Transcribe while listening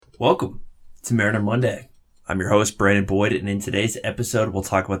Welcome to Mariner Monday. I'm your host, Brandon Boyd, and in today's episode, we'll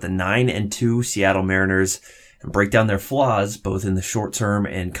talk about the 9-2 Seattle Mariners and break down their flaws, both in the short term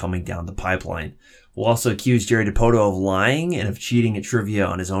and coming down the pipeline. We'll also accuse Jerry DiPoto of lying and of cheating at trivia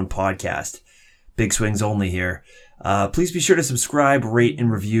on his own podcast. Big swings only here. Please be sure to subscribe, rate,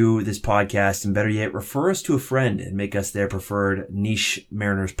 and review this podcast, and better yet, refer us to a friend and make us their preferred niche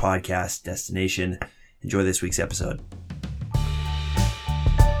Mariners podcast destination. Enjoy this week's episode.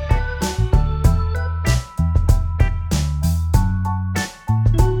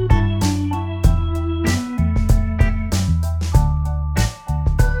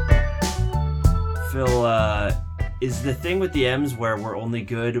 Is the thing with the M's where we're only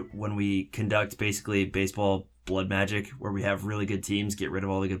good when we conduct basically baseball blood magic, where we have really good teams, get rid of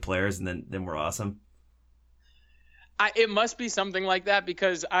all the good players, and then we're awesome? It must be something like that,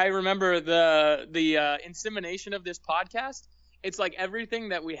 because I remember the insemination of this podcast. It's like everything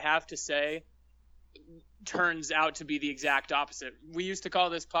that we have to say turns out to be the exact opposite. We used to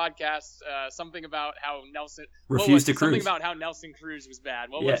call this podcast something about how Nelson something about how Nelson Cruz was bad.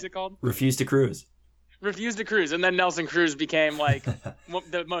 What was it called? Refuse to cruise. Refused to cruise, and then Nelson Cruz became like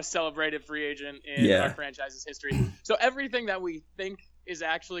the most celebrated free agent in our franchise's history. So everything that we think is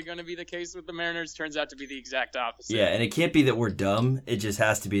actually going to be the case with the Mariners turns out to be the exact opposite. Yeah, and it can't be that we're dumb. It just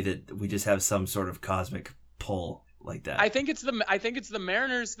has to be that we just have some sort of cosmic pull like that. I think it's the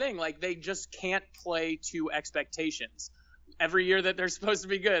Mariners thing. Like, they just can't play to expectations. Every year that they're supposed to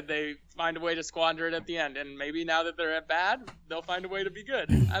be good, they find a way to squander it at the end. And maybe now that they're bad, they'll find a way to be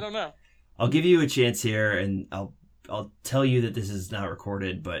good. I don't know. I'll give you a chance here, and I'll tell you that this is not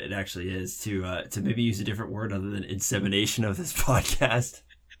recorded, but it actually is, to maybe use a different word other than insemination of this podcast.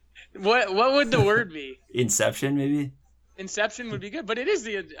 What would the word be? Inception, maybe? Inception would be good, but it is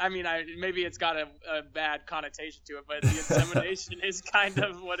maybe it's got a bad connotation to it, but the insemination is kind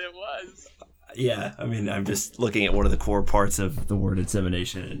of what it was. Yeah, I mean, I'm just looking at one of the core parts of the word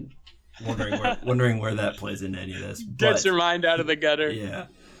insemination and wondering where that plays into any of this. Gets your mind out of the gutter. Yeah.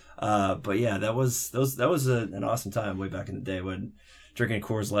 But yeah, that was an awesome time way back in the day when drinking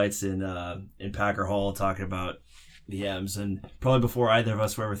Coors Lights in Packer Hall, talking about the M's, and probably before either of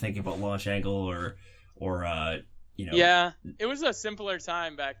us were ever thinking about launch angle or Yeah, it was a simpler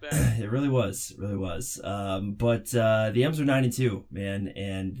time back then. It really was. But the M's are 9-2, man,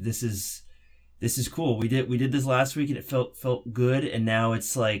 and this is cool. We did this last week and it felt good, and now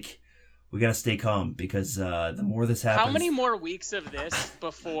it's like, we got to stay calm, because the more this happens... How many more weeks of this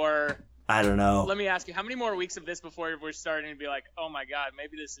before... I don't know. Let me ask you, how many more weeks of this before we're starting to be like, oh my God,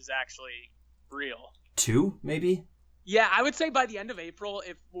 maybe this is actually real? 2, maybe? Yeah, I would say by the end of April,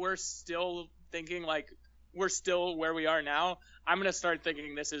 if we're still thinking like we're still where we are now, I'm going to start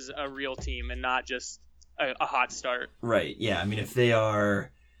thinking this is a real team and not just a hot start. Right, yeah. I mean, if they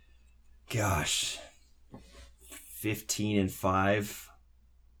are, 15-5...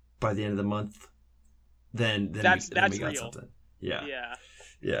 by the end of the month, then we got real. Something. Yeah,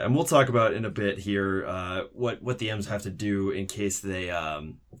 and we'll talk about in a bit here what the M's have to do in case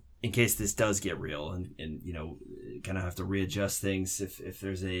this does get real, and kind of have to readjust things if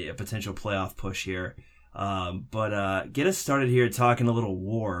there's a potential playoff push here. But get us started here talking a little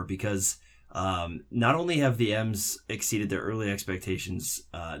WAR, because not only have the M's exceeded their early expectations,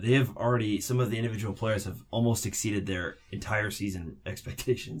 they have already, some of the individual players have almost exceeded their entire season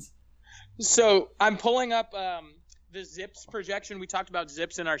expectations. So I'm pulling up the Zips projection. We talked about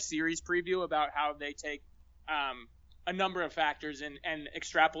Zips in our series preview about how they take a number of factors and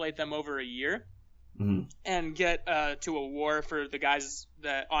extrapolate them over a year, and get to a WAR for the guys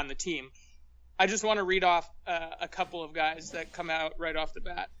that on the team. I just want to read off a couple of guys that come out right off the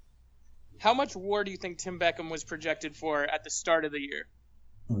bat. How much WAR do you think Tim Beckham was projected for at the start of the year?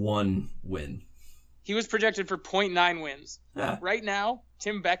 1 win. He was projected for 0.9 wins. Yeah. Right now,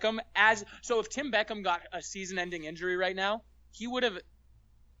 Tim Beckham, if Tim Beckham got a season-ending injury right now, he would have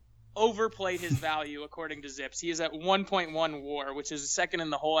overplayed his value according to Zips. He is at 1.1 WAR, which is second in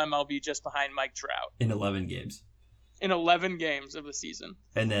the whole MLB, just behind Mike Trout. In 11 games. In 11 games of the season.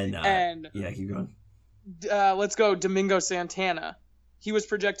 And then, keep going. Let's go Domingo Santana. He was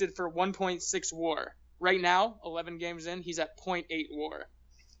projected for 1.6 WAR. Right now, 11 games in, he's at 0.8 WAR.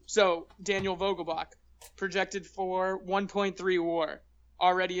 So, Daniel Vogelbach, projected for 1.3 WAR.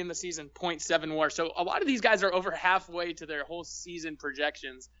 Already in the season, 0.7 WAR. So, a lot of these guys are over halfway to their whole season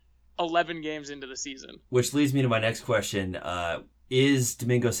projections, 11 games into the season. Which leads me to my next question. Is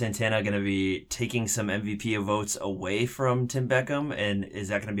Domingo Santana going to be taking some MVP votes away from Tim Beckham, and is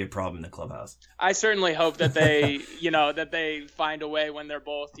that going to be a problem in the clubhouse? I certainly hope that they, that they find a way when they're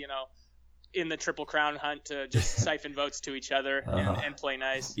both, in the Triple Crown hunt to just siphon votes to each other and play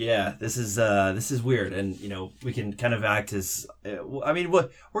nice. Yeah, this is weird, and we can kind of act as we're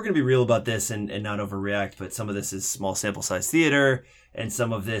going to be real about this and not overreact, but some of this is small sample size theater, and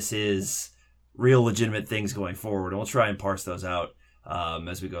some of this is real legitimate things going forward, and we'll try and parse those out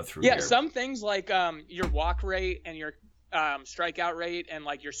as we go through. Yeah, here. Some things like your walk rate and your strikeout rate and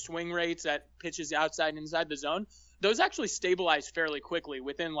like your swing rates at pitches outside and inside the zone, those actually stabilize fairly quickly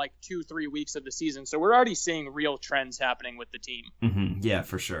within like 2-3 weeks of the season. So we're already seeing real trends happening with the team. Mm-hmm. Yeah,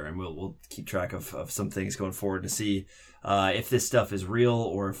 for sure. And we'll keep track of some things going forward to see if this stuff is real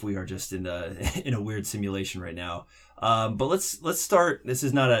or if we are just in a weird simulation right now. But let's start. This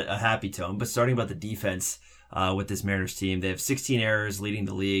is not a happy tone, but starting about the defense with this Mariners team. They have 16 errors, leading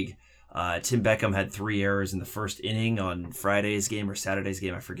the league. Tim Beckham had 3 errors in the first inning on Friday's game or Saturday's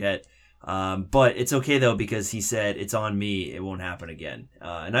game, I forget. But it's okay though, because he said it's on me, it won't happen again.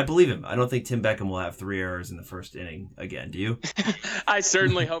 And I believe him. I don't think Tim Beckham will have 3 errors in the first inning again. Do you? I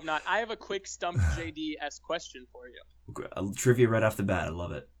certainly hope not. I have a quick Stump JD-esque question for you. Trivia right off the bat. I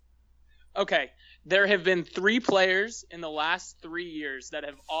love it. Okay. There have been 3 players in the last 3 years that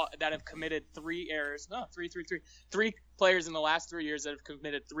have committed 3 errors. No, 3. 3 players in the last 3 years that have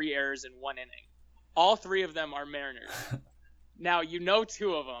committed 3 errors in 1 inning. All 3 of them are Mariners. Now,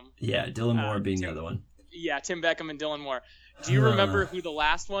 2 of them. Yeah, Dylan Moore being the other one. Yeah, Tim Beckham and Dylan Moore. Do you remember who the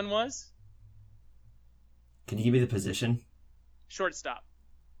last one was? Can you give me the position? Shortstop.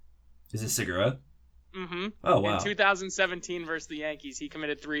 Is it Segura? Mm-hmm. Oh, wow. In 2017 versus the Yankees, he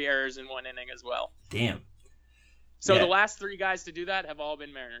committed 3 errors in 1 inning as well. Damn. So the last 3 guys to do that have all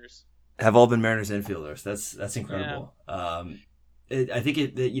been Mariners. Have all been Mariners infielders. That's incredible. Yeah. I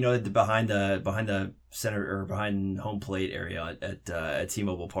think behind the center or behind home plate area at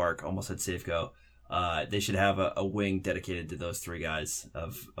T-Mobile Park, almost at Safeco, they should have a wing dedicated to those 3 guys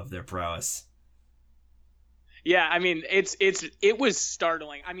of their prowess. Yeah, I mean it was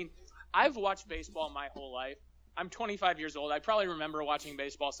startling. I mean, I've watched baseball my whole life. I'm 25 years old. I probably remember watching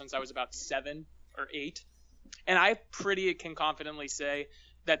baseball since I was about 7 or 8, and I can confidently say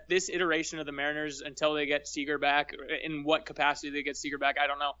that this iteration of the Mariners, until they get Seager back, in what capacity they get Seager back, I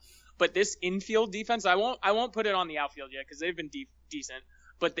don't know. But this infield defense, I won't put it on the outfield yet because they've been decent.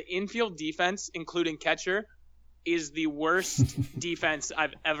 But the infield defense, including catcher, is the worst defense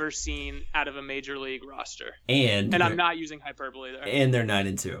I've ever seen out of a major league roster. And I'm not using hyperbole there. And they're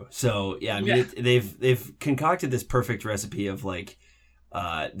 9-2. So yeah, I mean they've concocted this perfect recipe of like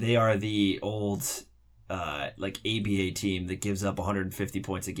they are the old like ABA team that gives up 150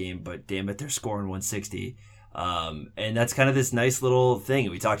 points a game, but damn it, they're scoring 160. And that's kind of this nice little thing.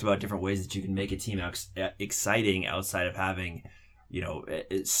 We talked about different ways that you can make a team exciting outside of having,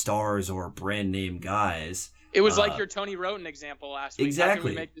 stars or brand name guys. It was like your Tony Roten example last week. Exactly. How can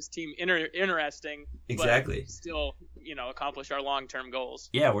we make this team interesting, exactly, but still, accomplish our long-term goals?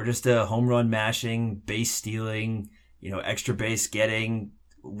 Yeah, we're just a home run mashing, base stealing, extra base getting,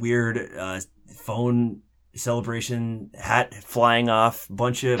 weird phone celebration, hat flying off,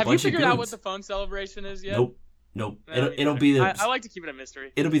 bunch of. Have you figured out what the phone celebration is yet? Nope. It'll be the. I like to keep it a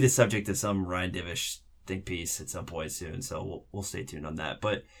mystery. It'll be the subject of some Ryan Divish think piece at some point soon, so we'll stay tuned on that.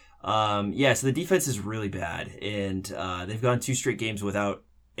 But so the defense is really bad, and they've gone 2 straight games without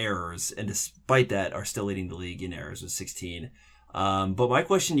errors, and despite that, are still leading the league in errors with 16. But my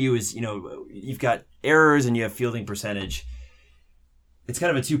question to you is, you've got errors and you have fielding percentage. It's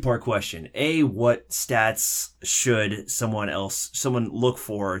kind of a 2-part question. A, what stats should someone look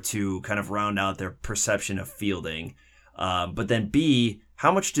for to kind of round out their perception of fielding? But then B,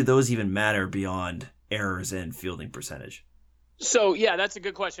 how much do those even matter beyond errors and fielding percentage? So, yeah, that's a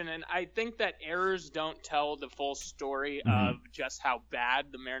good question. And I think that errors don't tell the full story of just how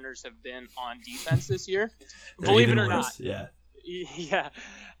bad the Mariners have been on defense this year. Believe it or not. Yeah. Yeah.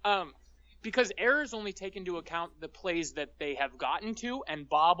 Because errors only take into account the plays that they have gotten to and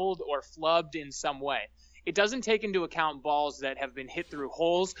bobbled or flubbed in some way. It doesn't take into account balls that have been hit through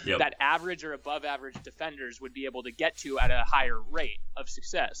holes that average or above average defenders would be able to get to at a higher rate of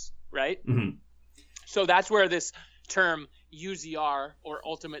success, right? Mm-hmm. So that's where this term UZR, or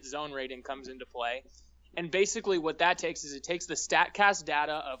ultimate zone rating, comes into play. And basically what that takes is it takes the StatCast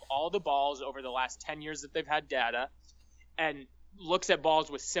data of all the balls over the last 10 years that they've had data and looks at balls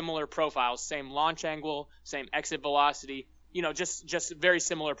with similar profiles, same launch angle, same exit velocity, just very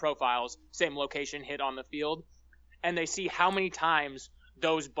similar profiles, same location hit on the field. And they see how many times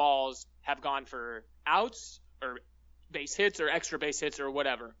those balls have gone for outs or base hits or extra base hits or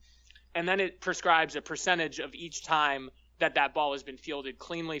whatever. And then it prescribes a percentage of each time that ball has been fielded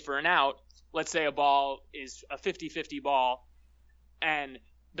cleanly for an out. Let's say a ball is a 50-50 ball, and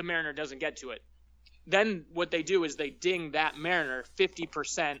the Mariner doesn't get to it. Then what they do is they ding that Mariner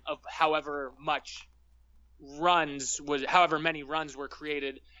 50% of however many runs were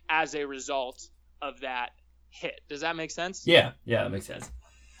created as a result of that hit. Does that make sense? Yeah, that makes sense.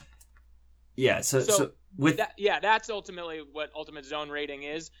 Yeah, so with that, that's ultimately what ultimate zone rating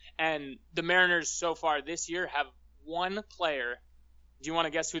is. And the Mariners so far this year have one player. Do you want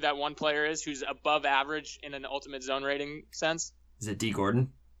to guess who that one player is who's above average in an ultimate zone rating sense? Is it D.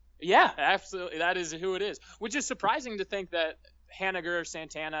 Gordon? Yeah, absolutely. That is who it is, which is surprising to think that Haniger,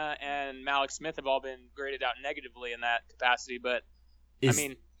 Santana, and Malik Smith have all been graded out negatively in that capacity. But,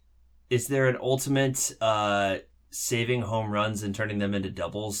 is there an ultimate saving home runs and turning them into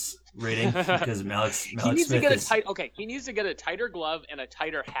doubles rating? Because Malik Smith he needs to get a tighter glove and a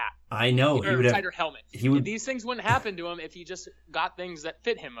tighter hat. I know. Or a tighter helmet. These things wouldn't happen to him if he just got things that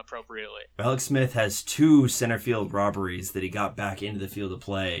fit him appropriately. Malik Smith has 2 center field robberies that he got back into the field of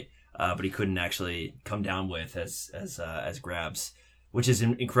play, but he couldn't actually come down with as grabs, which is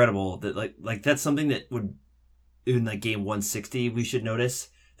incredible. That like that's something that would in like game 160 we should notice.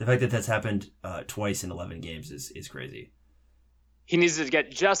 The fact that that's happened twice in 11 games is crazy. He needs to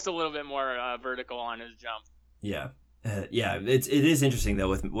get just a little bit more vertical on his jump. Yeah. It is interesting though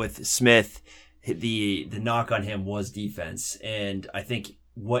with Smith. The knock on him was defense, and I think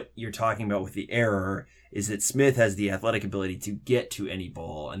what you're talking about with the error is that Smith has the athletic ability to get to any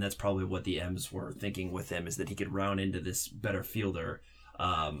ball, and that's probably what the M's were thinking with him, is that he could round into this better fielder,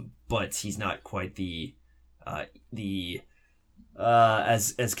 but he's not quite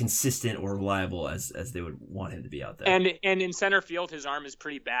as consistent or reliable as they would want him to be out there. And in center field, his arm is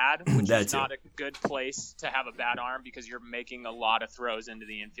pretty bad, which is not a good place to have a bad arm because you're making a lot of throws into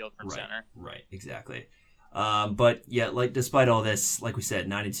the infield from center. Right, exactly. But yeah, like despite all this, like we said,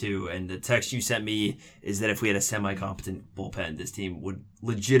 9-2, and the text you sent me is that if we had a semi-competent bullpen, this team would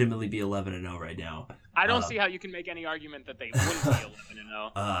legitimately be 11-0 right now. I don't see how you can make any argument that they wouldn't be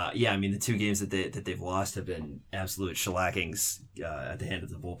 11-0. Yeah, I mean the 2 games that they've lost have been absolute shellackings at the hand of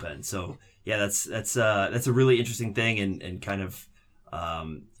the bullpen. So yeah, that's a really interesting thing, and kind of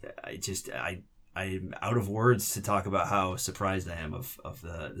I'm out of words to talk about how surprised I am of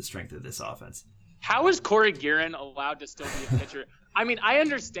the strength of this offense. How is Corey Guerin allowed to still be a pitcher? I mean, I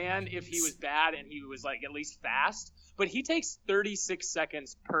understand if he was bad and he was like at least fast, but he takes 36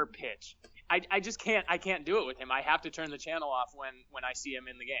 seconds per pitch. I just can't. I can't do it with him. I have to turn the channel off when I see him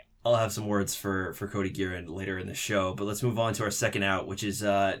in the game. I'll have some words for Cody Guerin later in the show, but let's move on to our second out, which is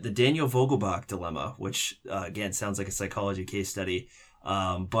the Daniel Vogelbach dilemma, which again sounds like a psychology case study,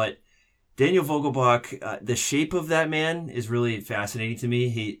 but Daniel Vogelbach, the shape of that man is really fascinating to me.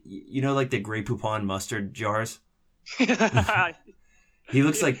 He, like the Grey Poupon mustard jars. He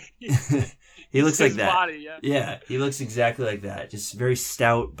looks like he looks like that. Body, yeah, he looks exactly like that. Just very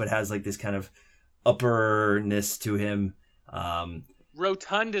stout, but has like this kind of upperness to him.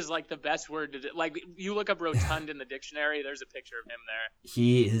 Rotund is like the best word to like. You look up rotund in the dictionary. There's a picture of him there.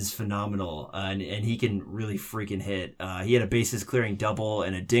 He is phenomenal, and he can really freaking hit. He had a bases clearing double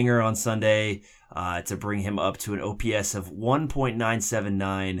and a dinger on Sunday to bring him up to an OPS of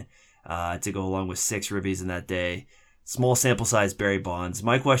 1.979 to go along with 6 ribbies in that day. Small sample size, Barry Bonds.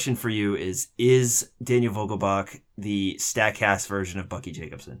 My question for you is Daniel Vogelbach the StatCast version of Bucky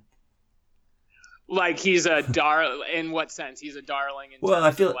Jacobson? Like he's a in what sense? He's a darling in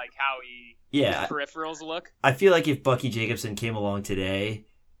terms of like how his peripherals look? I feel like if Bucky Jacobson came along today,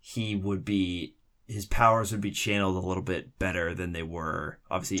 his powers would be channeled a little bit better than they were.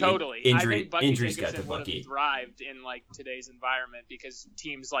 Obviously, totally. I think Bucky injuries Jacobson got to Bucky. Would have thrived in like today's environment because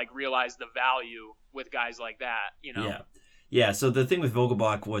teams like realize the value with guys like that. Yeah. So the thing with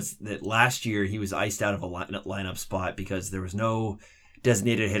Vogelbach was that last year he was iced out of a lineup spot because there was no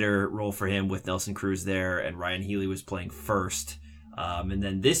designated hitter role for him with Nelson Cruz there, and Ryan Healy was playing first. And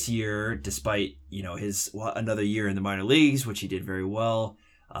then this year, despite his another year in the minor leagues, which he did very well,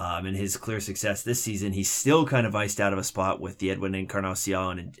 and his clear success this season, he's still kind of iced out of a spot with the Edwin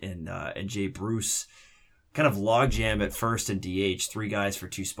Encarnacion and Jay Bruce, kind of logjam at first and DH, 3 guys for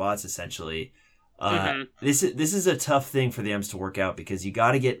 2 spots essentially. This is a tough thing for the M's to work out because you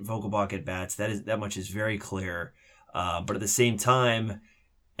got to get Vogelbach at bats. That much is very clear. But at the same time,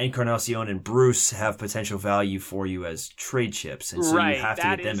 Encarnacion and Bruce have potential value for you as trade chips, and so you have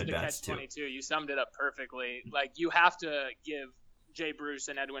to get them at bats too. You summed it up perfectly. Like you have to give Jay Bruce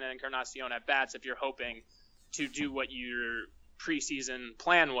and Edwin Encarnacion at bats if you're hoping to do what your preseason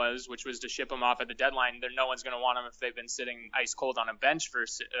plan was, which was to ship them off at the deadline. No one's going to want them if they've been sitting ice cold on a bench for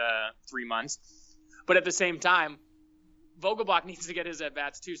 3 months. But at the same time, Vogelbach needs to get his at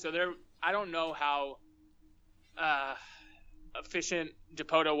bats too. So I don't know how efficient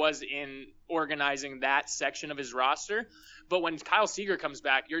DiPoto was in organizing that section of his roster. But when Kyle Seager comes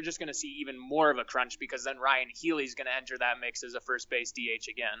back, you're just going to see even more of a crunch, because then Ryan Healy's going to enter that mix as a first base DH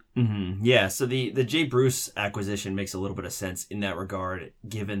again. Mm-hmm. Yeah, so the Jay Bruce acquisition makes a little bit of sense in that regard,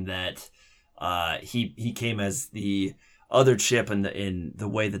 given that he came as the other chip in the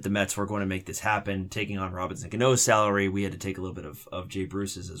way that the Mets were going to make this happen, taking on Robinson Cano's salary. We had to take a little bit of Jay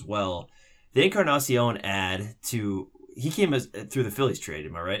Bruce's as well. The Encarnacion ad he came through the Phillies trade,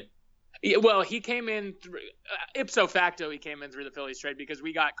 am I right? Yeah, well, he came in ipso facto. He came in through the Phillies trade because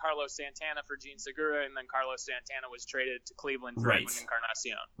we got Carlos Santana for Gene Segura, and then Carlos Santana was traded to Cleveland for Edwin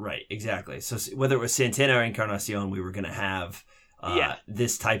Encarnacion. Right, exactly. So whether it was Santana or Encarnacion, we were going to have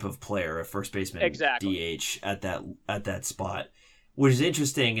this type of player, a first baseman, DH at that spot, which is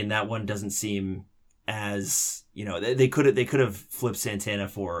interesting. And that one doesn't seem as, they could have flipped Santana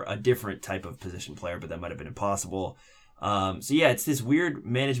for a different type of position player, but that might have been impossible. It's this weird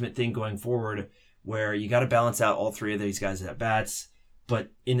management thing going forward where you got to balance out all three of these guys at bats.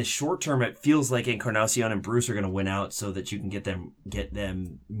 But in the short term, it feels like Encarnacion and Bruce are going to win out so that you can get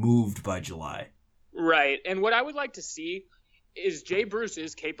them moved by July. Right. And what I would like to see is Jay Bruce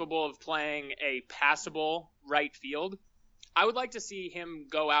is capable of playing a passable right field. I would like to see him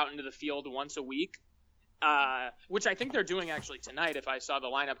go out into the field once a week, which I think they're doing actually tonight, if I saw the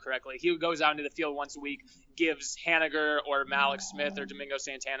lineup correctly. He goes out into the field once a week, gives Haniger or Malik Smith or Domingo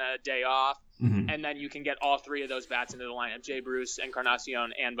Santana a day off, and then you can get all three of those bats into the lineup: Jay Bruce,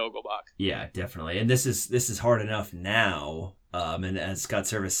 Encarnacion, and Vogelbach. Yeah, definitely. And this is hard enough now. And as Scott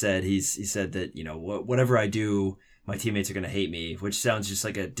Service said, he said that whatever I do, my teammates are going to hate me, which sounds just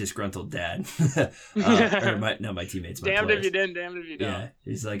like a disgruntled dad. Not my teammates. Damned players. If you didn't, damned if you don't. Yeah,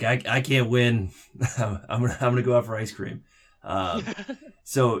 he's like, I can't win. I'm gonna go out for ice cream.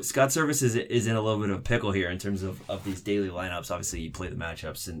 So Scott Service is in a little bit of a pickle here in terms of these daily lineups. Obviously, you play the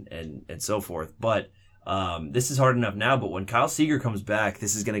matchups and so forth. But this is hard enough now. But when Kyle Seager comes back,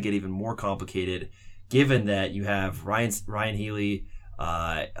 this is going to get even more complicated, given that you have Ryan Healy,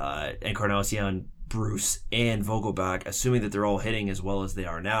 Encarnacion, Bruce, and Vogelbach, assuming that they're all hitting as well as they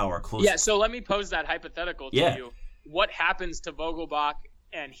are now, are close. Yeah, so let me pose that hypothetical to you. What happens to Vogelbach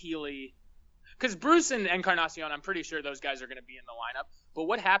and Healy? Because Bruce and Encarnacion, I'm pretty sure those guys are going to be in the lineup. But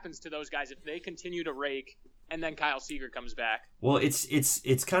what happens to those guys if they continue to rake and then Kyle Seager comes back? Well,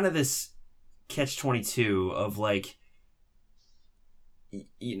 it's kind of this catch-22 of like,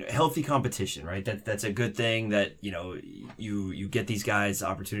 healthy competition, right? That's a good thing that, you get these guys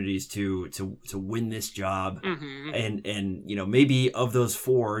opportunities to win this job. Mm-hmm. And maybe of those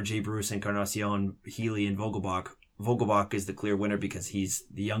four, Jay Bruce, Encarnacion, Healy, and Vogelbach is the clear winner because he's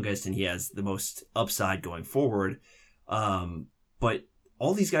the youngest and he has the most upside going forward. But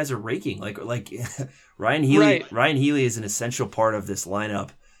all these guys are raking. Like Ryan Healy. Right. Ryan Healy is an essential part of this lineup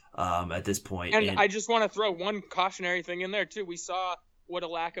at this point. And I just want to throw one cautionary thing in there too. We saw what a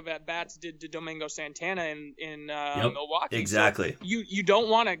lack of at-bats did to Domingo Santana in Milwaukee. Exactly. So you don't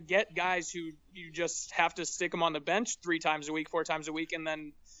want to get guys who you just have to stick them on the bench 3 times a week, 4 times a week, and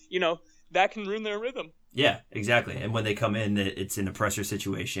then, that can ruin their rhythm. Yeah, exactly. And when they come in, it's in a pressure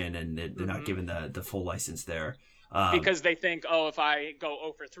situation, and they're not given the full license there. Because they think, if I go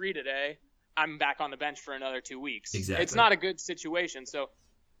 0 for 3 today, I'm back on the bench for another 2 weeks. Exactly. It's not a good situation. So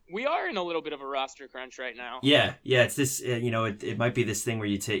we are in a little bit of a roster crunch right now. Yeah. It's this. It might be this thing where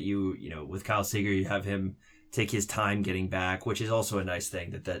with Kyle Seager, you have him take his time getting back, which is also a nice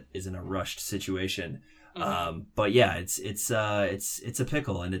thing that isn't a rushed situation. Mm-hmm. But yeah, it's a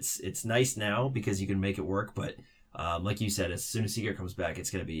pickle, and it's nice now because you can make it work. But like you said, as soon as Seager comes back, it's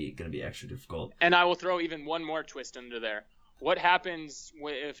gonna be extra difficult. And I will throw even one more twist under there. What happens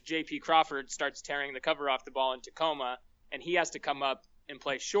if J.P. Crawford starts tearing the cover off the ball in Tacoma, and he has to come up and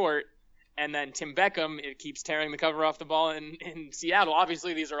play short, and then Tim Beckham keeps tearing the cover off the ball in Seattle?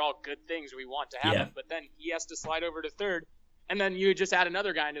 Obviously, these are all good things we want to happen, but then he has to slide over to third, and then you just add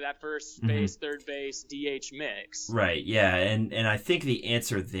another guy into that first base, third base, DH mix. Right, yeah, and I think the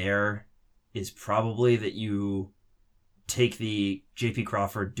answer there is probably that you take the J.P.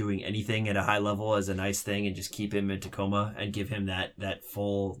 Crawford doing anything at a high level as a nice thing and just keep him in Tacoma and give him that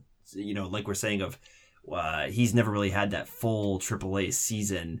full, like we're saying of, he's never really had that full AAA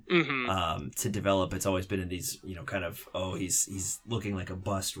season to develop. It's always been in these, kind of, he's looking like a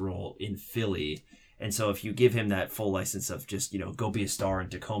bust role in Philly. And so if you give him that full license of just, go be a star in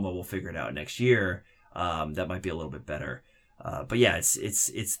Tacoma, we'll figure it out next year, that might be a little bit better. But yeah,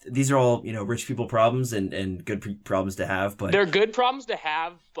 it's these are all, rich people problems and good problems to have. But they're good problems to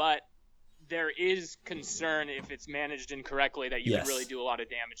have, but there is concern if it's managed incorrectly that you could really do a lot of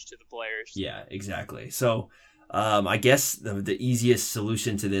damage to the players. Yeah, exactly. So I guess the easiest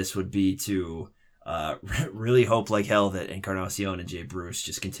solution to this would be to really hope like hell that Encarnacion and Jay Bruce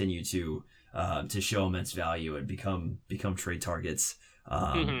just continue to show immense value and become trade targets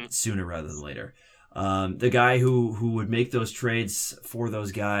sooner rather than later. The guy who would make those trades for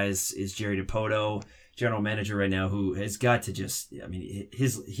those guys is Jerry DiPoto, general manager right now, who has got to just, I mean,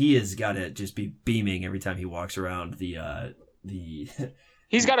 he has got to just be beaming every time he walks around the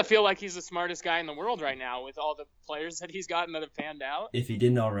He's got to feel like he's the smartest guy in the world right now with all the players that he's gotten that have panned out. If he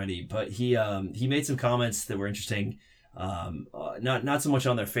didn't already, but he made some comments that were interesting, not so much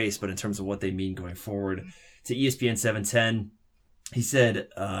on their face, but in terms of what they mean going forward. To ESPN 710, he said,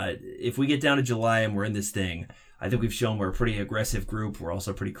 if we get down to July and we're in this thing, I think we've shown we're a pretty aggressive group. We're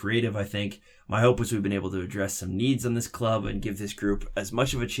also pretty creative, I think. My hope is we've been able to address some needs on this club and give this group as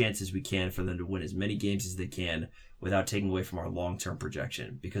much of a chance as we can for them to win as many games as they can without taking away from our long-term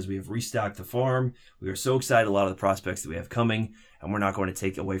projection. Because we have restocked the farm, we are so excited a lot of the prospects that we have coming, and we're not going to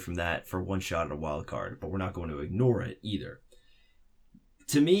take away from that for one shot at a wild card, but we're not going to ignore it either.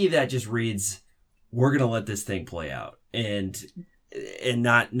 To me, that just reads, we're going to let this thing play out and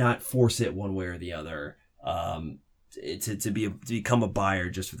not force it one way or the other. To become a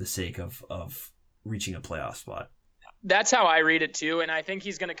buyer just for the sake of reaching a playoff spot. That's how I read it too, and I think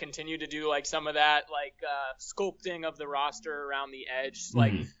he's going to continue to do like some of that, like sculpting of the roster around the edge,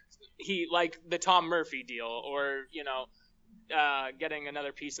 like like the Tom Murphy deal, or getting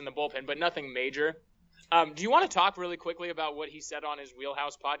another piece in the bullpen, but nothing major. Do you want to talk really quickly about what he said on his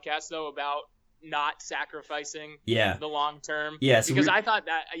Wheelhouse podcast though about not sacrificing the long term? Yeah, so because I thought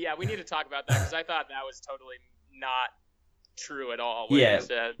that we need to talk about that because I thought that was totally not true at all.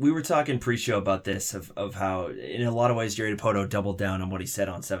 We were talking pre-show about this of how in a lot of ways Jerry DiPoto doubled down on what he said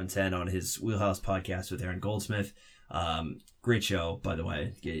on 710 on his Wheelhouse podcast with Aaron Goldsmith. Great show, by the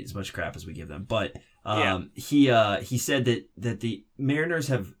way. Get as much crap as we give them, but he said that the Mariners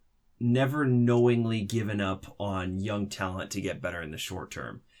have never knowingly given up on young talent to get better in the short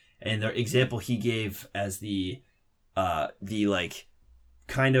term. And the example he gave as the like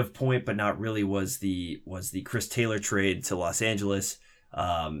kind of point, but not really, was the Chris Taylor trade to Los Angeles.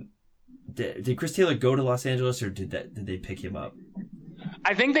 Did Chris Taylor go to Los Angeles, or did they pick him up?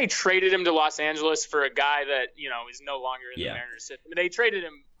 I think they traded him to Los Angeles for a guy that is no longer in the Mariners system. They traded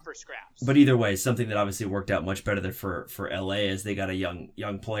him for scraps. But either way, something that obviously worked out much better than for LA, as they got a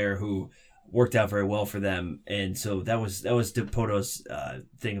young player who worked out very well for them. And so that was DiPoto's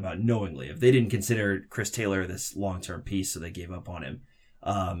thing about knowingly. If they didn't consider Chris Taylor this long-term piece, so they gave up on him.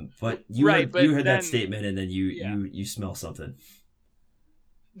 But you heard that statement, and then you smell something.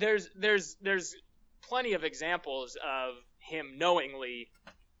 There's plenty of examples of him knowingly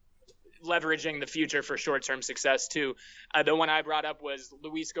leveraging the future for short-term success too. The one I brought up was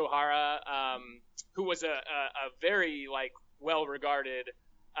Luis Gohara, who was a very well-regarded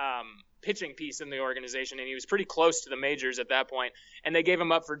pitching piece in the organization, and he was pretty close to the majors at that point. And they gave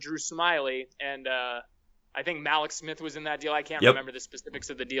him up for Drew Smyly, and I think Malik Smith was in that deal. I can't remember the specifics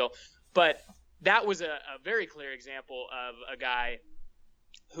of the deal, but that was a very clear example of a guy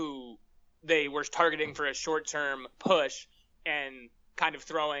who they were targeting for a short-term push and kind of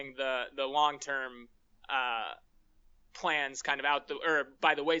throwing the long-term plans kind of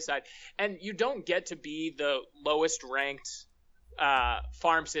by the wayside. And you don't get to be the lowest ranked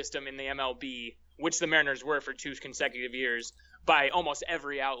farm system in the MLB, which the Mariners were for 2 consecutive years, by almost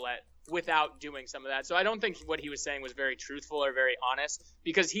every outlet without doing some of that. So I don't think what he was saying was very truthful or very honest,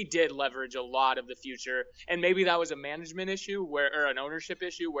 because he did leverage a lot of the future. And maybe that was a management issue or an ownership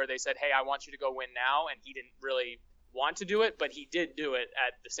issue where they said, hey, I want you to go win now. And he didn't really want to do it, but he did do it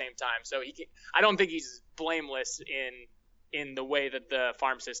at the same time. So I don't think he's blameless in the way that the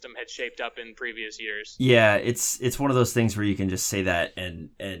farm system had shaped up in previous years. Yeah, it's one of those things where you can just say that,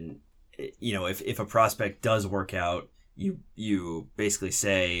 and if a prospect does work out, you basically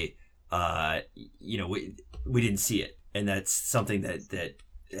say, we didn't see it, and that's something that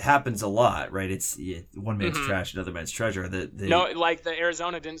happens a lot, right? It's one man's trash, another man's treasure. Like the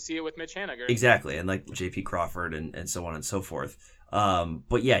Arizona didn't see it with Mitch Haniger. Exactly, and like J.P. Crawford and so on and so forth.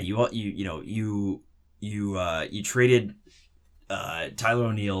 But yeah, you traded Tyler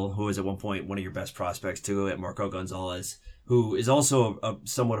O'Neill, who was at one point one of your best prospects, to go at Marco Gonzalez, who is also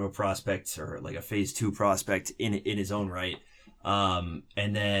somewhat of a prospect, or like a phase 2 prospect in his own right. And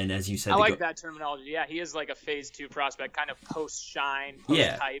then, as you said, I like that terminology. Yeah, he is like a phase 2 prospect, kind of post-shine,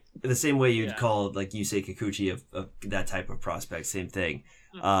 post-hype. The same way you'd call, like, Yusei Kikuchi of that type of prospect, same thing.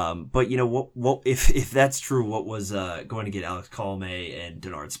 But what if that's true? What was going to get Alex Colomé and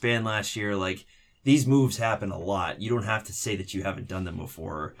Denard Span last year? Like, these moves happen a lot. You don't have to say that you haven't done them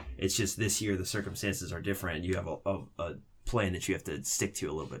before. It's just this year the circumstances are different, and you have a plan that you have to stick to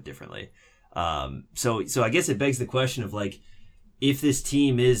a little bit differently. So I guess it begs the question of like, if this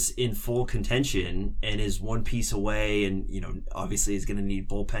team is in full contention and is one piece away, and obviously is going to need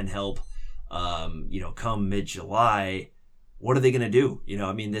bullpen help, come mid-July, what are they going to do?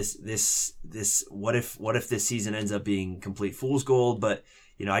 I mean, this what if this season ends up being complete fool's gold? But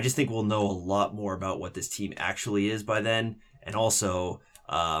I just think we'll know a lot more about what this team actually is by then, and also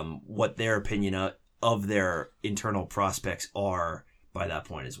what their opinion of their internal prospects are by that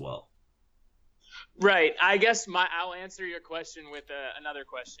point as well. Right. I guess I'll answer your question with another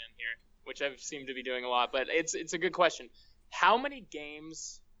question here, which I've seemed to be doing a lot, but it's a good question. How many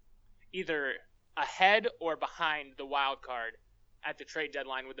games, either ahead or behind the wild card at the trade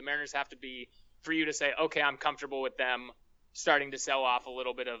deadline, would the Mariners have to be for you to say, okay, I'm comfortable with them starting to sell off a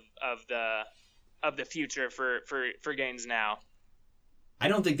little bit of the future for gains now? I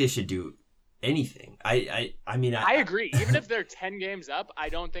don't think they should do anything. I mean, I agree. Even if they're 10 games up, I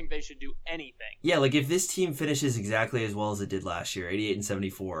don't think they should do anything. Yeah, like if this team finishes exactly as well as it did last year, 88 and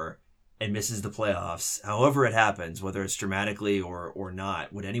 74, and misses the playoffs, however it happens, whether it's dramatically or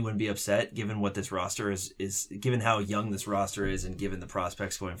not, would anyone be upset given what this roster is given how young this roster is and given the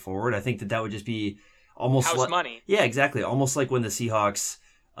prospects going forward? I think that would just be almost house money. Yeah, exactly. Almost like when the Seahawks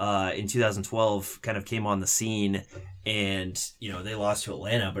in 2012 kind of came on the scene, and they lost to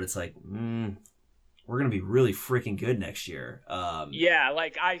Atlanta, but it's like, we're gonna be really freaking good next year. Yeah,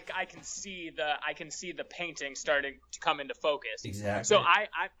 like I can see the painting starting to come into focus. Exactly. So I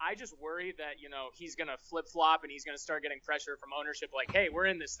just worry that he's gonna flip flop and he's gonna start getting pressure from ownership, like, hey, we're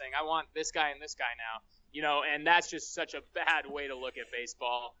in this thing. I want this guy and this guy now. And that's just such a bad way to look at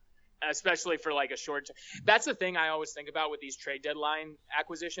baseball, especially for like a short term. That's the thing I always think about with these trade deadline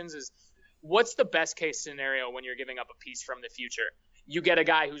acquisitions is, what's the best case scenario when you're giving up a piece from the future? You get a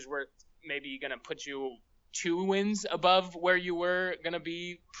guy who's worth maybe going to put you 2 wins above where you were going to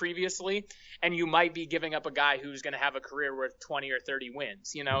be previously, and you might be giving up a guy who's going to have a career worth 20 or 30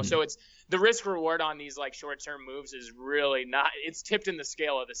 wins, Mm-hmm. So it's the risk reward on these like short-term moves is really not, it's tipped in the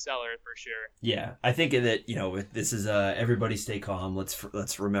scale of the seller for sure. Yeah. I think that, this is everybody stay calm.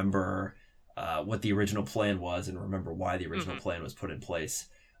 Let's remember what the original plan was and remember why the original Mm-hmm. plan was put in place.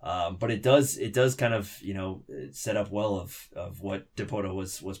 But it does kind of, set up well of what DiPoto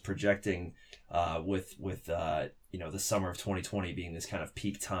was projecting, with the summer of 2020 being this kind of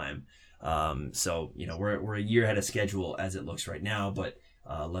peak time. So, we're a year ahead of schedule as it looks right now, but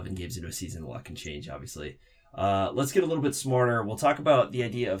 11 games into a season, a lot can change, obviously. Let's get a little bit smarter. We'll talk about the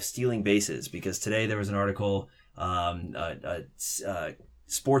idea of stealing bases, because today there was an article,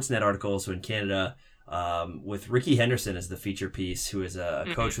 Sportsnet article, so in Canada, with Ricky Henderson as the feature piece, who is a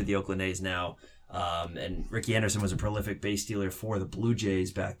coach with the Oakland A's now. And Ricky Henderson was a prolific base stealer for the Blue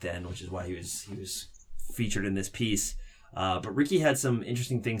Jays back then, which is why he was featured in this piece. But Ricky had some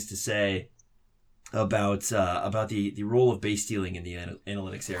interesting things to say about the role of base stealing in the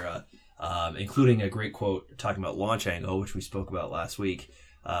analytics era, including a great quote talking about launch angle, which we spoke about last week,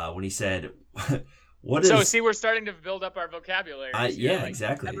 when he said, we're starting to build up our vocabulary.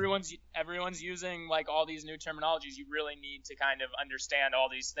 Exactly. Everyone's using like all these new terminologies. You really need to kind of understand all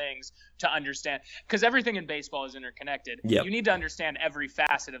these things to understand, because everything in baseball is interconnected. Yep. You need to understand every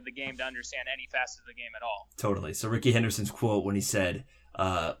facet of the game to understand any facet of the game at all. Totally. So Ricky Henderson's quote when he said,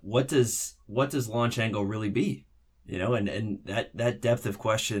 what does launch angle really be? And that depth of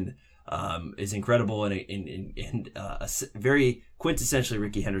question is incredible, and very quintessentially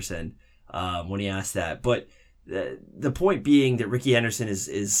Ricky Henderson. When he asked that, but the point being that Ricky Henderson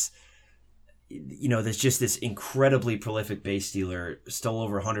is there's just this incredibly prolific base stealer, stole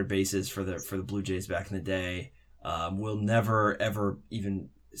over 100 bases for the Blue Jays back in the day. We'll never ever even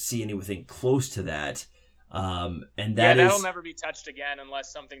see anything close to that. And that'll never be touched again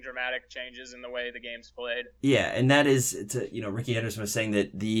unless something dramatic changes in the way the game's played. Yeah, and that is Ricky Henderson was saying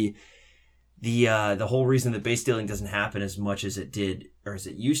that the whole reason that base stealing doesn't happen as much as it did or as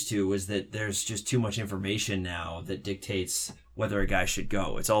it used to is that there's just too much information now that dictates whether a guy should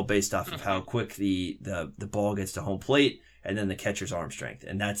go. It's all based off of how quick the ball gets to home plate and then the catcher's arm strength.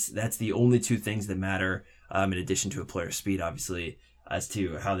 And that's the only two things that matter, in addition to a player's speed, obviously, as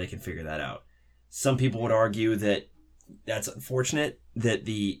to how they can figure that out. Some people would argue that that's unfortunate, that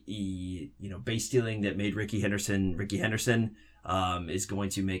the base stealing that made Ricky Henderson is going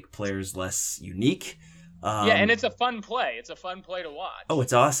to make players less unique. And it's a fun play. It's a fun play to watch. Oh,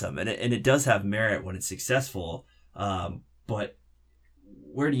 it's awesome. And it does have merit when it's successful. But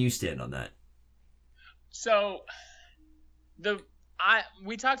where do you stand on that? So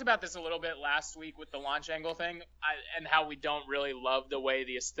We talked about this a little bit last week with the launch angle thing, and how we don't really love the way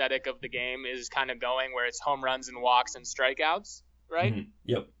the aesthetic of the game is kind of going, where it's home runs and walks and strikeouts, right? Mm-hmm.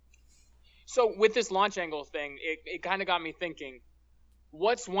 Yep. So with this launch angle thing, it kind of got me thinking,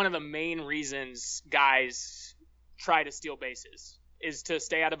 what's one of the main reasons guys try to steal bases is to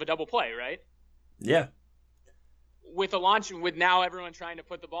stay out of a double play, right? Yeah. With a launch, with now everyone trying to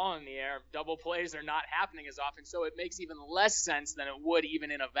put the ball in the air, double plays are not happening as often, so it makes even less sense than it would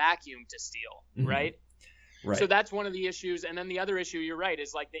even in a vacuum to steal, right? Right. So that's one of the issues. And then the other issue, you're right,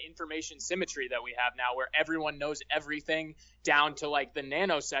 is like the information symmetry that we have now, where everyone knows everything down to like the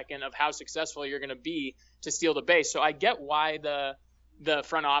nanosecond of how successful you're going to be to steal the base. So I get why the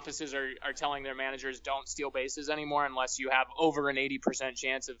front offices are telling their managers don't steal bases anymore unless you have over an 80%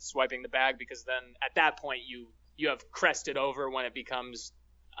 chance of swiping the bag, because then at that point you have crested over when it becomes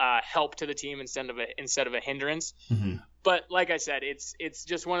help to the team instead of a hindrance. Mm-hmm. But like I said, it's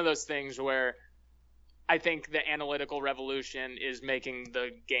just one of those things where I think the analytical revolution is making the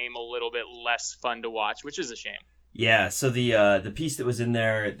game a little bit less fun to watch, which is a shame. Yeah, so the piece that was in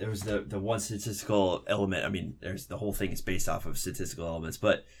there was the one statistical element. I mean, there's the whole thing is based off of statistical elements,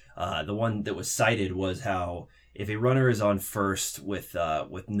 but the one that was cited was how if a runner is on first with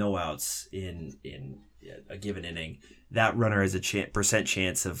no outs in a given inning, that runner has a percent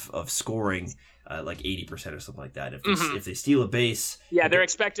chance of scoring like 80% or something like that. If they steal a base, their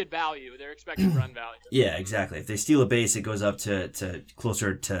expected value, their expected run value. Yeah, exactly. If they steal a base, it goes up to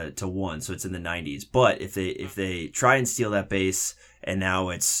closer to 1, so it's in the 90s. But if they try and steal that base and now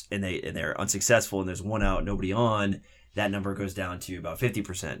they're unsuccessful and there's 1 out, nobody on, that number goes down to about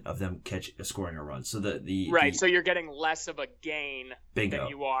 50% of them scoring a run. So so you're getting less of a gain bingo. Than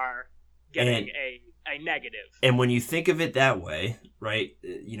you are getting a negative. And when you think of it that way, right,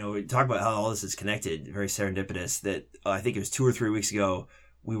 we talk about how all this is connected, very serendipitous, that I think it was 2 or 3 weeks ago,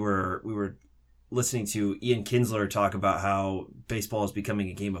 we were listening to Ian Kinsler talk about how baseball is becoming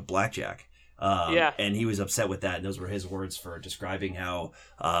a game of blackjack. And he was upset with that. And those were his words for describing how,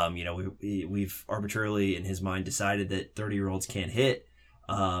 we've arbitrarily in his mind decided that 30-year-olds can't hit,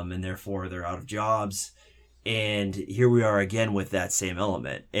 and therefore they're out of jobs. And here we are again with that same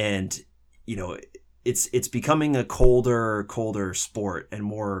element. And, it's becoming a colder sport and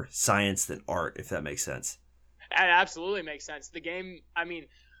more science than art, if that makes sense. It absolutely makes sense. The game,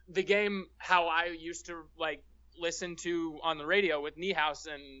 how I used to listen to on the radio with Niehaus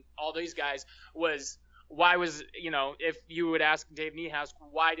and all these guys was, if you would ask Dave Niehaus,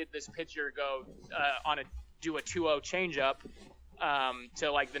 why did this pitcher go do a 2-0 changeup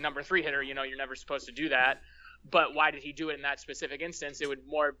to the number 3 hitter? You're never supposed to do that. But why did he do it in that specific instance?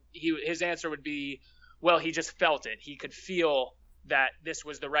 His answer would be, well, he just felt it. He could feel that this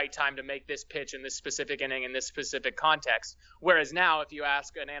was the right time to make this pitch in this specific inning in this specific context. Whereas now, if you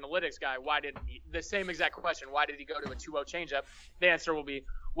ask an analytics guy, the same exact question, why did he go to a 2-0 changeup? The answer will be,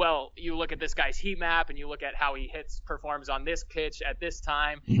 well, you look at this guy's heat map and you look at how he performs on this pitch at this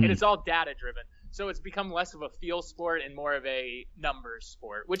time, and it's all data driven. So it's become less of a feel sport and more of a numbers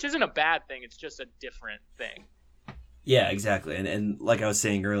sport, which isn't a bad thing. It's just a different thing. Yeah, exactly. And like I was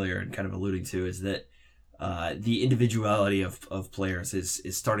saying earlier and kind of alluding to, is that the individuality of players is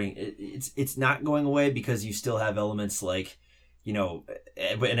starting. It's not going away, because you still have elements like,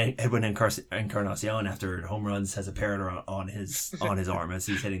 Edwin Encarnacion after home runs has a parrot on his arm as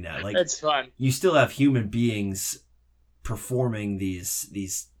he's hitting that. It's fun. You still have human beings performing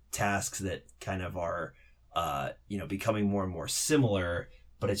these tasks that kind of are becoming more and more similar,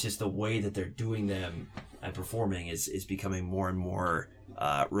 but it's just the way that they're doing them and performing is becoming more and more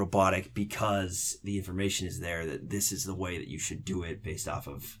robotic, because the information is there that this is the way that you should do it based off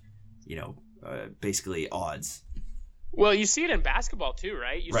of basically odds. Well, you see it in basketball too,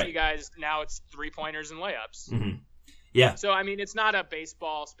 right? You see guys now, it's 3-pointers and layups. Mm-hmm. Yeah. So, it's not a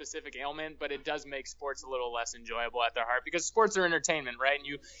baseball-specific ailment, but it does make sports a little less enjoyable at their heart, because sports are entertainment, right?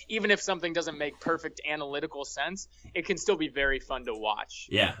 And even if something doesn't make perfect analytical sense, it can still be very fun to watch.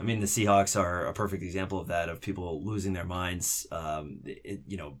 Yeah, the Seahawks are a perfect example of that, of people losing their minds.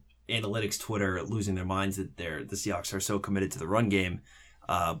 Analytics Twitter losing their minds that the Seahawks are so committed to the run game.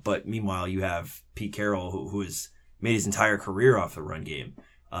 But meanwhile, you have Pete Carroll, who has made his entire career off the run game.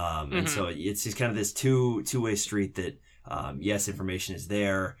 And so it's just kind of this two-way street that, yes, information is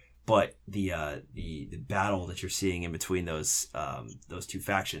there, but the battle that you're seeing in between those two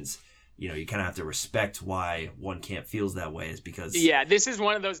factions, you kind of have to respect why one camp feels that way, is because... Yeah, this is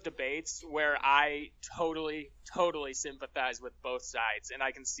one of those debates where I totally sympathize with both sides, and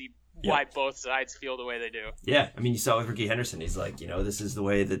I can see why both sides feel the way they do. Yeah, you saw with Ricky Henderson, he's like, this is the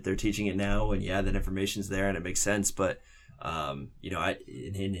way that they're teaching it now, and that information's there and it makes sense, but...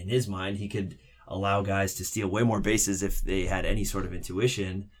 In his mind, he could allow guys to steal way more bases if they had any sort of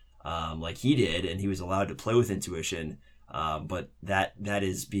intuition, like he did, and he was allowed to play with intuition. But that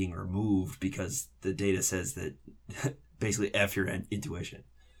is being removed because the data says that basically F your intuition.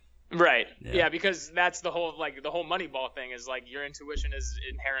 Right. Yeah, because that's the whole Moneyball thing is like your intuition is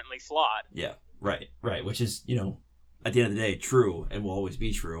inherently flawed. Yeah. Right. Which is, at the end of the day, true and will always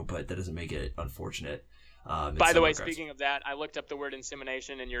be true, but that doesn't make it unfortunate. By the way, speaking of that, I looked up the word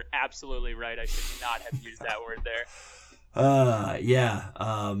insemination, and you're absolutely right. I should not have used that word there.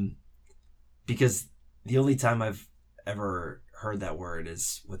 Because the only time I've ever heard that word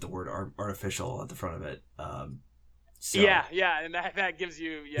is with the word artificial at the front of it. And that gives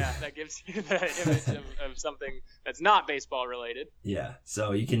you the image of something that's not baseball related. Yeah,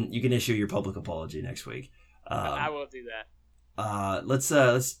 so you can issue your public apology next week. I will do that. Let's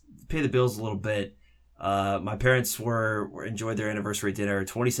pay the bills a little bit. My parents enjoyed their anniversary dinner,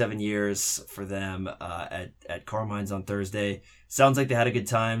 27 years for them at Carmine's on Thursday. Sounds like they had a good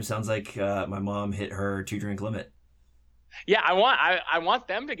time. Sounds like my mom hit her 2-drink limit. Yeah, I want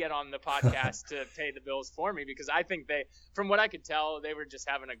them to get on the podcast to pay the bills for me because I think from what I could tell, they were just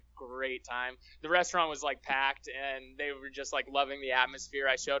having a great time. The restaurant was like packed and they were just like loving the atmosphere.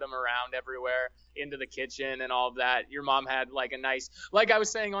 I showed them around everywhere, into the kitchen and all of that. Your mom had like a nice, like I was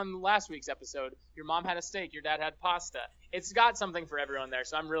saying on last week's episode, your mom had a steak, your dad had pasta. It's got something for everyone there.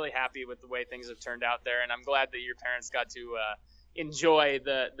 So I'm really happy with the way things have turned out there. And I'm glad that your parents got to, enjoy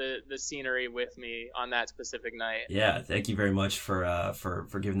the scenery with me on that specific night. Yeah, thank you very much for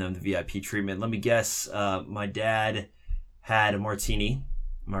giving them the VIP treatment. Let me guess, my dad had a martini.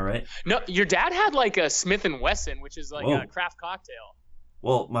 Am I right? No, your dad had like a Smith & Wesson, which is like a craft cocktail.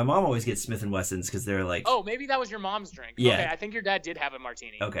 Well, my mom always gets Smith & Wessons because they're like... Oh, maybe that was your mom's drink. Yeah. Okay, I think your dad did have a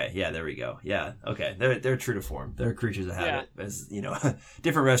martini. Okay, yeah, there we go. Yeah, okay. They're true to form. They're creatures of habit. Yeah. As,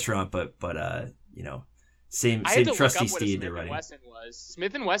 different restaurant, but same trusty steed they're running. Smith & Wesson was.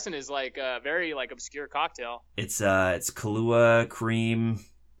 Smith & Wesson is like a very like obscure cocktail. It's Kahlua cream.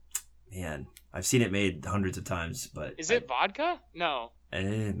 Man, I've seen it made hundreds of times, but is it vodka? No.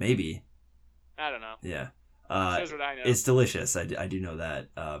 Maybe. I don't know. Yeah. Shows what I know. It's delicious. I do know that.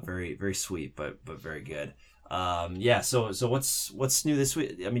 Very very sweet, but very good. So what's new this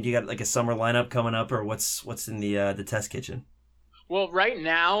week? I mean, you got like a summer lineup coming up, or what's in the test kitchen? Well, right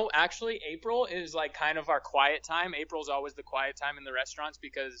now, actually, April is like kind of our quiet time. April's always the quiet time in the restaurants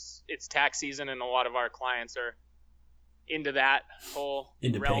because it's tax season and a lot of our clients are into that whole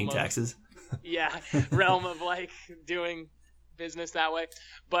realm paying taxes. Realm of like doing business that way.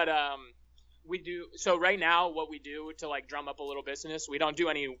 But we do so right now. What we do to like drum up a little business, we don't do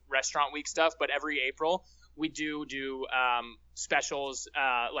any restaurant week stuff, but every April we do specials,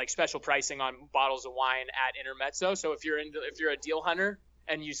 like special pricing on bottles of wine at Intermezzo. So if you're a deal hunter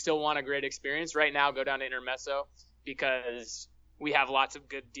and you still want a great experience, right now go down to Intermezzo because we have lots of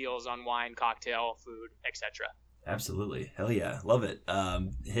good deals on wine, cocktail, food, etc. Absolutely, hell yeah, love it.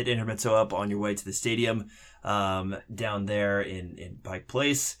 Hit Intermezzo up on your way to the stadium, down there in Pike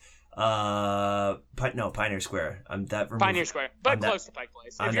Place. Pioneer Square. Pioneer Square, but close to Pike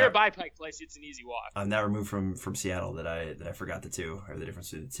Place. If you're by Pike Place, it's an easy walk. I'm that removed from Seattle that I forgot the two, or the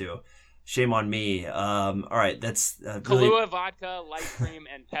difference between the two. Shame on me. All right, that's Kahlua, vodka, light cream,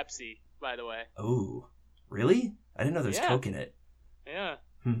 and Pepsi. By the way. Oh, really? I didn't know there's Coke in it. Yeah,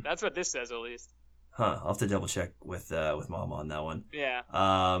 that's what this says at least. Huh. I'll have to double check with Mom on that one. Yeah.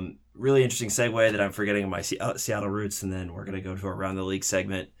 Really interesting segue that I'm forgetting my Seattle roots, and then we're gonna go to a Around the League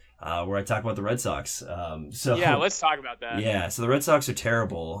segment. Where I talk about the Red Sox. Let's talk about that. Yeah, so the Red Sox are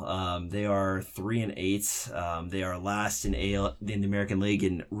terrible. They are 3-8. They are last in the American League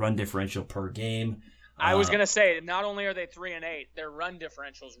in run differential per game. I was gonna say, not only are they 3-8, their run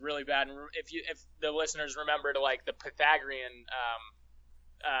differential is really bad. And if the listeners remember to like the Pythagorean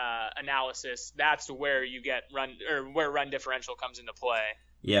analysis, that's where you get where run differential comes into play.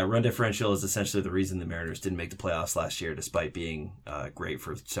 Yeah, run differential is essentially the reason the Mariners didn't make the playoffs last year, despite being great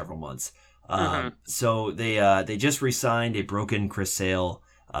for several months. So they just re-signed a broken Chris Sale,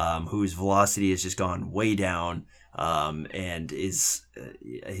 whose velocity has just gone way down, and his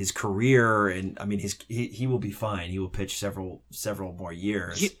career, and I mean he will be fine. He will pitch several more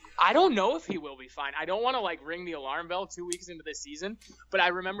years. I don't know if he will be fine. I don't want to like ring the alarm bell 2 weeks into the season, but I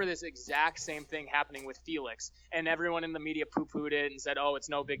remember this exact same thing happening with Felix, and everyone in the media poo-pooed it and said, "Oh, it's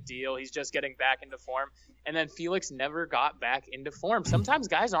no big deal. He's just getting back into form." And then Felix never got back into form. Sometimes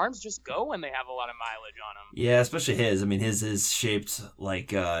guys' arms just go when they have a lot of mileage on them. Yeah, especially his. I mean, his is shaped like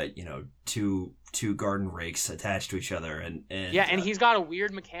two garden rakes attached to each other, and yeah, and he's got a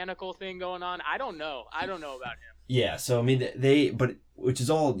weird mechanical thing going on. I don't know about him. Yeah, so I mean but which is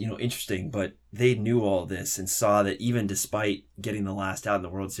all, interesting, but they knew all this and saw that even despite getting the last out in the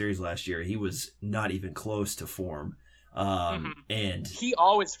World Series last year, he was not even close to form. And he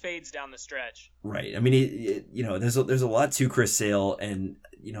always fades down the stretch. Right. I mean, there's a lot to Chris Sale, and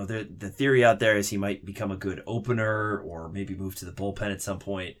the theory out there is he might become a good opener or maybe move to the bullpen at some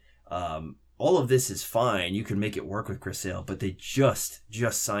point. All of this is fine. You can make it work with Chris Sale, but they just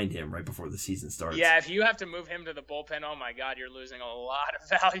signed him right before the season starts. Yeah, if you have to move him to the bullpen, oh my God, you're losing a lot of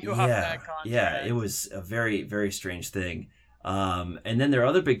value off that contract. Yeah, it was a very, very strange thing. And then their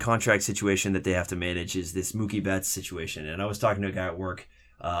other big contract situation that they have to manage is this Mookie Betts situation. And I was talking to a guy at work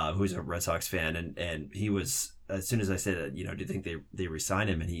who's a Red Sox fan, and he was, as soon as I said, do you think they re-sign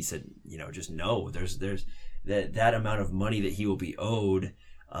him? And he said, just no. There's that amount of money that he will be owed.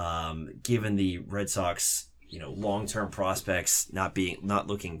 Given the Red Sox, long-term prospects not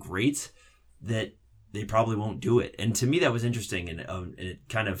looking great, that they probably won't do it. And to me, that was interesting. And it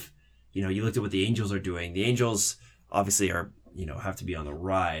kind of, you looked at what the Angels are doing. The Angels obviously are, have to be on the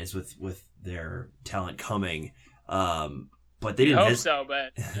rise with their talent coming. But they didn't hope so,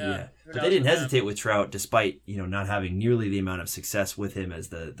 but yeah. But they didn't hesitate with Trout, despite, not having nearly the amount of success with him as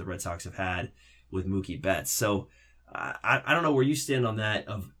the Red Sox have had with Mookie Betts. So I don't know where you stand on that.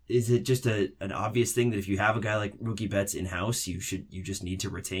 Is it just an obvious thing that if you have a guy like Mookie Betts in house, you just need to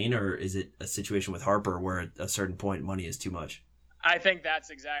retain, or is it a situation with Harper where at a certain point money is too much? I think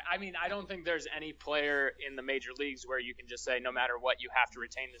that's exact. I mean, I don't think there's any player in the major leagues where you can just say no matter what you have to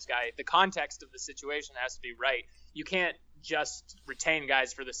retain this guy. The context of the situation has to be right. You can't just retain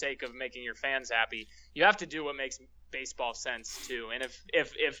guys for the sake of making your fans happy. You have to do what makes baseball sense too. And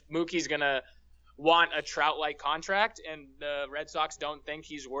if Mookie's gonna want a Trout-like contract and the Red Sox don't think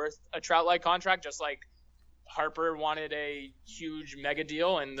he's worth a Trout-like contract, just like Harper wanted a huge mega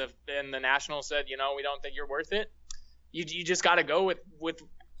deal and the Nationals said, we don't think you're worth it. You just got to go with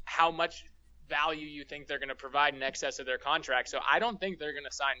how much value you think they're going to provide in excess of their contract. So I don't think they're going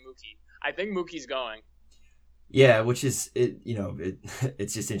to sign Mookie. I think Mookie's going. Yeah, which is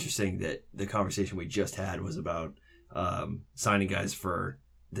it's just interesting that the conversation we just had was about signing guys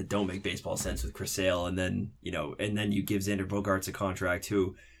that don't make baseball sense with Chris Sale, and then you give Xander Bogaerts a contract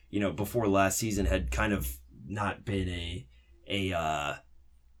who, before last season had kind of not been a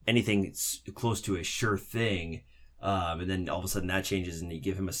anything close to a sure thing. And then all of a sudden that changes and you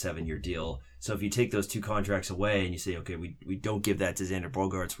give him a 7-year deal. So if you take those two contracts away and you say, okay, we don't give that to Xander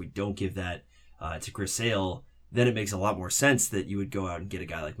Bogaerts, we don't give that to Chris Sale, then it makes a lot more sense that you would go out and get a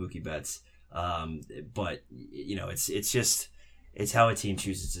guy like Mookie Betts. But it's how a team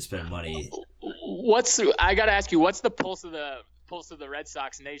chooses to spend money. I got to ask you, what's the pulse of the Red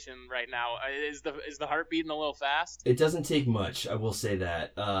Sox nation right now? Is the heart beating a little fast? It doesn't take much, I will say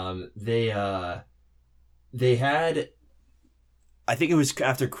that. They had, I think it was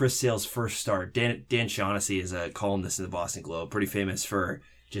after Chris Sale's first start. Dan Shaughnessy is a columnist in the Boston Globe, pretty famous for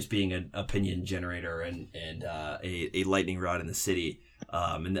just being an opinion generator and a lightning rod in the city.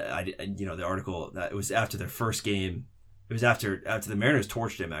 And the article that it was after their first game. It was after the Mariners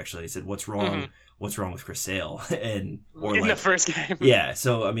torched him. Actually, he said, "What's wrong? Mm-hmm. What's wrong with Chris Sale?" The first game. Yeah.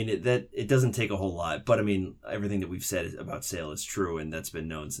 So I mean, it doesn't take a whole lot, but I mean, everything that we've said about Sale is true, and that's been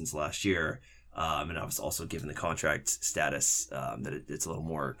known since last year. And I was also given the contract status that it's a little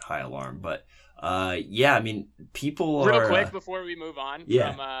more high alarm. But I mean, people real are... quick before we move on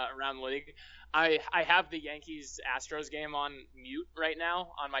from around the league, I have the Yankees-Astros game on mute right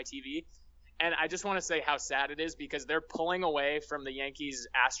now on my TV. And I just want to say how sad it is because they're pulling away from the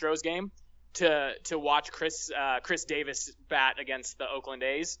Yankees-Astros game to watch Chris Davis bat against the Oakland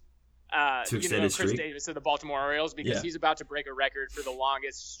A's. Chris Davis of the Baltimore Orioles because he's about to break a record for the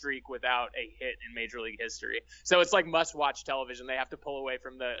longest streak without a hit in Major League history. So it's like must-watch television. They have to pull away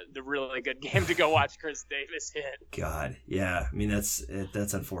from the really good game to go watch Chris Davis hit. God, yeah. I mean, that's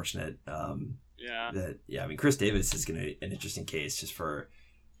unfortunate. I mean, Chris Davis is an interesting case just for...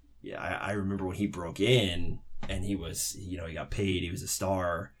 Yeah, I remember when he broke in and he was, he got paid. He was a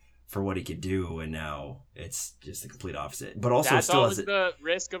star for what he could do, and now it's just the complete opposite. But also, that's always the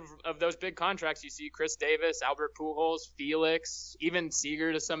risk of those big contracts. You see Chris Davis, Albert Pujols, Felix, even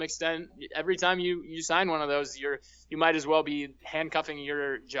Seager to some extent. Every time you sign one of those, you might as well be handcuffing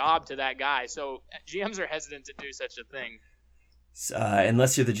your job to that guy. So GMs are hesitant to do such a thing.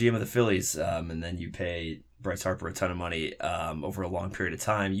 Unless you're the GM of the Phillies, and then you pay Bryce Harper a ton of money over a long period of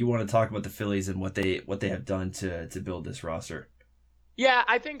time. You want to talk about the Phillies and what they have done to build this roster. Yeah,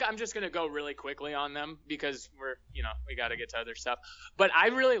 I think I'm just going to go really quickly on them because we got to get to other stuff. But I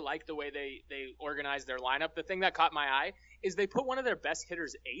really like the way they organized their lineup. The thing that caught my eye is they put one of their best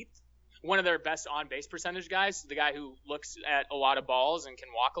hitters 8th, one of their best on-base percentage guys, the guy who looks at a lot of balls and can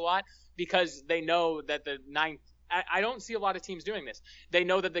walk a lot, because they know that the ninth – I don't see a lot of teams doing this. They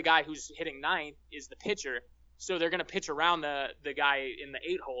know that the guy who's hitting ninth is the pitcher, so they're going to pitch around the guy in the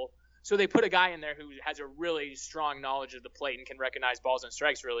 8-hole. So they put a guy in there who has a really strong knowledge of the plate and can recognize balls and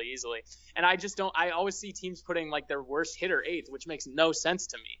strikes really easily. And I just don't – I always see teams putting like their worst hitter 8th, which makes no sense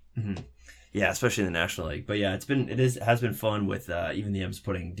to me. Mm-hmm. Yeah, especially in the National League. But yeah, has been fun with even the M's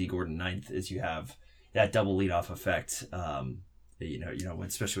putting D. Gordon 9th, as you have that double leadoff effect.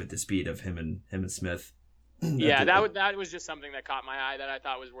 Especially with the speed of him and Smith. Yeah, that was just something that caught my eye that I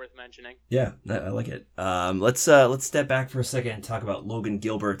thought was worth mentioning. Yeah, I like it. Let's step back for a second and talk about Logan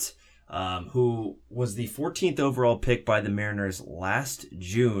Gilbert, who was the 14th overall pick by the Mariners last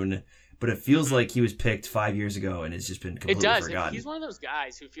June, but it feels like he was picked 5 years ago and has just been completely forgotten. He's one of those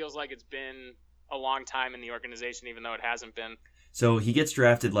guys who feels like it's been a long time in the organization, even though it hasn't been. So he gets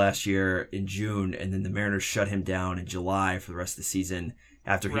drafted last year in June, and then the Mariners shut him down in July for the rest of the season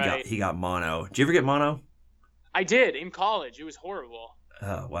after he got mono. Did you ever get mono? I did in college. It was horrible.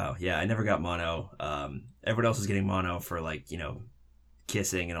 Oh, wow. Yeah, I never got mono. Everyone else was getting mono for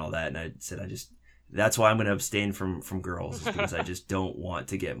kissing and all that, and I said that's why I'm going to abstain from girls, is because I just don't want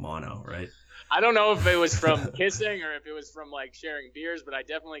to get mono, right? I don't know if it was from kissing or if it was from sharing beers, but I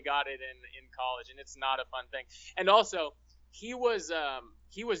definitely got it in college, and it's not a fun thing. And also, he was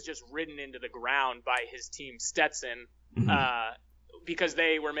just ridden into the ground by his team Stetson, because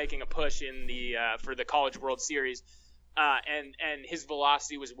they were making a push in the for the College World Series. And his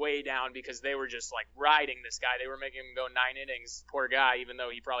velocity was way down because they were just riding this guy. They were making him go 9 innings, poor guy, even though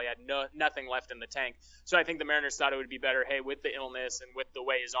he probably had nothing left in the tank. So I think the Mariners thought it would be better, hey, with the illness and with the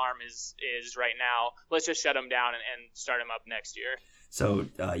way his arm is right now, let's just shut him down and start him up next year. So,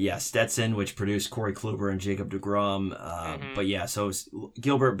 Stetson, which produced Corey Kluber and Jacob deGrom. But yeah, so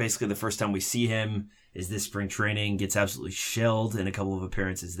Gilbert, basically the first time we see him is this spring training, gets absolutely shelled in a couple of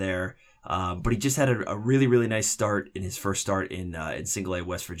appearances there. But he just had a really, really nice start in his first start in Single A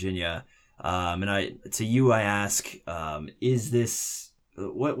West Virginia. And I ask, is this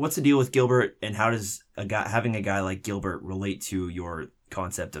what's the deal with Gilbert, and how does having a guy like Gilbert relate to your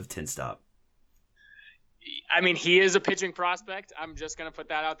concept of tin stop? I mean, he is a pitching prospect. I'm just going to put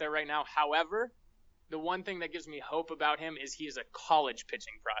that out there right now. However, the one thing that gives me hope about him is he is a college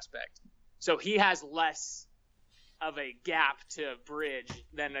pitching prospect. So he has less of a gap to bridge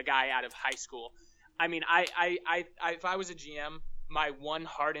than a guy out of high school. I mean, I if I was a GM, my one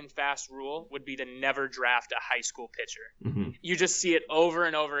hard and fast rule would be to never draft a high school pitcher. Mm-hmm. You just see it over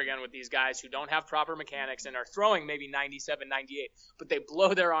and over again with these guys who don't have proper mechanics and are throwing maybe 97, 98, but they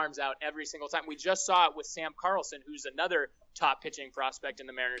blow their arms out every single time. We just saw it with Sam Carlson, who's another top pitching prospect in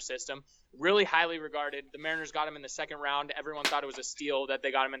the Mariners system, really highly regarded. The Mariners got him in the second round. Everyone thought it was a steal that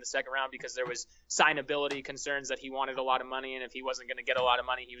they got him in the second round because there was signability concerns that he wanted a lot of money, and if he wasn't going to get a lot of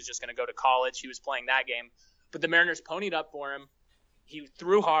money, he was just going to go to college. He was playing that game. But the Mariners ponied up for him. He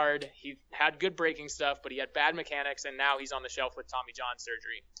threw hard. He had good breaking stuff, but he had bad mechanics, and now he's on the shelf with Tommy John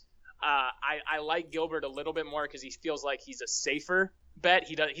surgery. I like Gilbert a little bit more because he feels like he's a safer bet.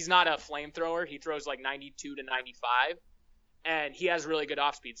 He's not a flamethrower. He throws 92 to 95, and he has really good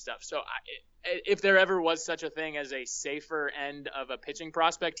off-speed stuff. So if there ever was such a thing as a safer end of a pitching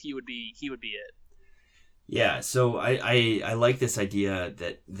prospect, he would be it. Yeah, so I like this idea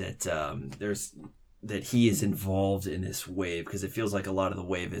that he is involved in this wave, because it feels like a lot of the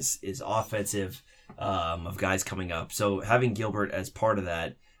wave is offensive, of guys coming up. So having Gilbert as part of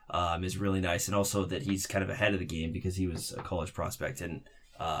that is really nice, and also that he's kind of ahead of the game because he was a college prospect and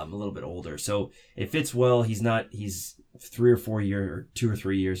a little bit older. So it fits well. He's 2 or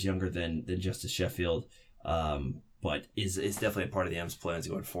 3 years younger than Justice Sheffield, but is definitely a part of the M's plans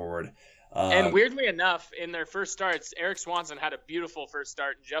going forward. And weirdly enough, in their first starts, Eric Swanson had a beautiful first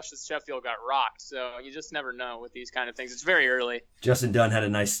start, and Justice Sheffield got rocked. So you just never know with these kind of things. It's very early. Justin Dunn had a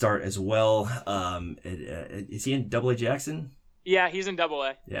nice start as well. Is he in Double-A Jackson? Yeah, he's in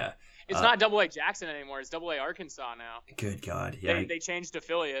Double-A. Yeah. It's not Double-A Jackson anymore. It's Double-A Arkansas now. Good God. Yeah. They changed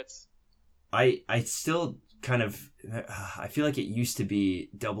affiliates. I still kind of I feel like it used to be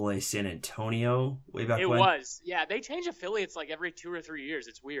Double-A San Antonio way back when. It was. Yeah, they change affiliates every 2 or 3 years.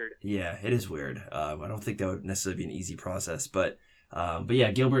 It's weird. Yeah, it is weird. I don't think that would necessarily be an easy process, but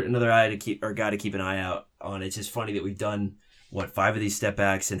yeah, Gilbert, another guy to keep an eye out on. It's just funny that we've done 5 of these step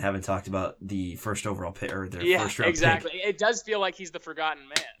backs and haven't talked about the first overall pick or their first round exactly. pick. It does feel like he's the forgotten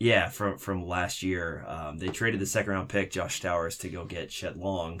man. Yeah, from last year. They traded the second round pick, Josh Stowers, to go get Chet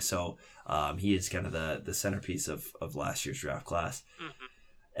Long. So he is kind of the centerpiece of last year's draft class. Mm-hmm.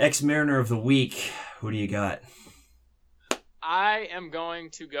 Ex-Mariner of the week, who do you got? I am going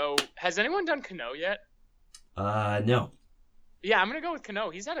to go. Has anyone done Cano yet? No. Yeah, I'm going to go with Cano.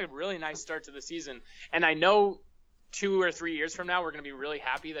 He's had a really nice start to the season. And I know 2 or 3 years from now, we're going to be really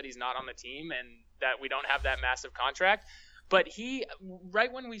happy that he's not on the team and that we don't have that massive contract. But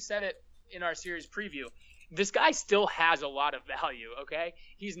right when we said it in our series preview, this guy still has a lot of value, okay?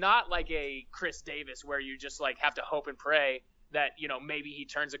 He's not like a Chris Davis where you just like have to hope and pray that, maybe he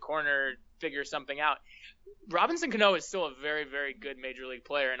turns a corner, figures something out. Robinson Cano is still a very, very good major league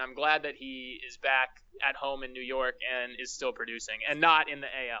player, and I'm glad that he is back at home in New York and is still producing and not in the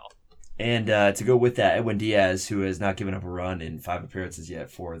AL. And to go with that, Edwin Diaz, who has not given up a run in 5 appearances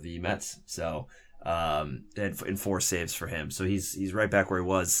yet for the Mets, so and 4 saves for him. So he's right back where he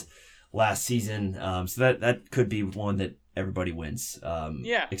was last season. So that could be one that everybody wins. And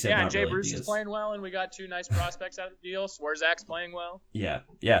Jay Bruce is playing well, and we got 2 nice prospects out of the deal. Swarzak's playing well.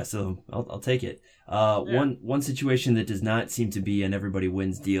 Yeah. So I'll take it. One situation that does not seem to be an everybody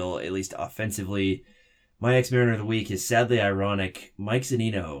wins deal, at least offensively. My ex-Mariner of the week is sadly ironic. Mike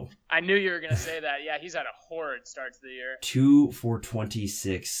Zunino. I knew you were going to say that. Yeah, he's had a horrid start to the year. 2 for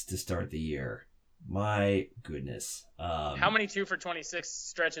 26 to start the year. My goodness. How many 2 for 26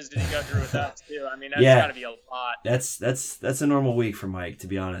 stretches did he go through with us too? I mean, that's got to be a lot. That's a normal week for Mike, to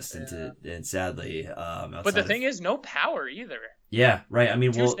be honest, and sadly. But the thing is, no power either. Yeah, right. I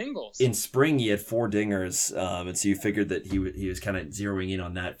mean, 2 singles. In spring he had 4 dingers, and so you figured that he was kind of zeroing in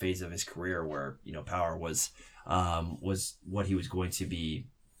on that phase of his career where power was what he was going to be.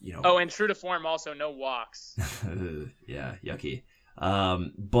 Oh, and true to form, also no walks. Yeah, yucky.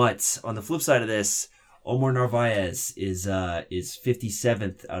 But on the flip side of this, Omar Narvaez is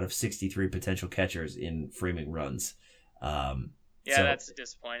 57th out of 63 potential catchers in framing runs. So that's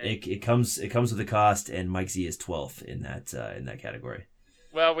disappointing. It comes with a cost, and Mike Z is 12th in that category.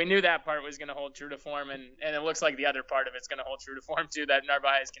 Well, we knew that part was going to hold true to form, and it looks like the other part of it's going to hold true to form too. That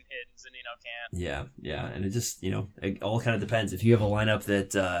Narvaez can hit and Zunino can't. Yeah, and it just it all kind of depends. If you have a lineup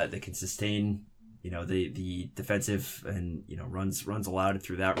that can sustain the defensive and runs allowed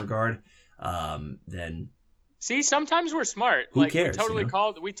through that regard, then see, sometimes we're smart. Who cares?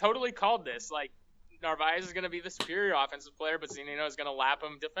 We totally called this. Like, Narvaez is going to be the superior offensive player, but Zunino is going to lap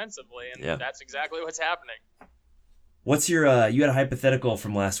him defensively, and that's exactly what's happening. What's your you had a hypothetical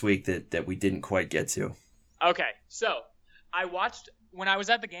from last week that we didn't quite get to. Okay, so I watched when I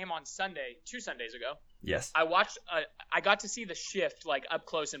was at the game on Sunday, 2 Sundays ago. Yes. I watched. I got to see the shift like up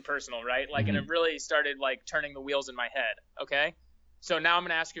close and personal, right? Like, and it really started like turning the wheels in my head. Okay, so now I'm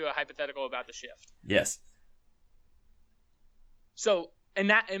going to ask you a hypothetical about the shift. Yes. So,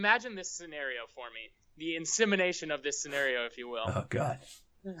 imagine this scenario for me, the insemination of this scenario, if you will. Oh God.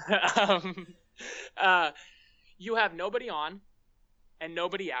 You have nobody on and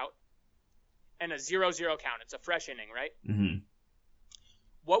nobody out, and a 0-0 count. It's a fresh inning, right? Mm-hmm.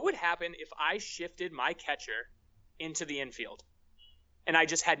 What would happen if I shifted my catcher into the infield and I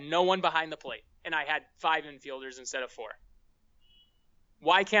just had no one behind the plate and I had 5 infielders instead of 4?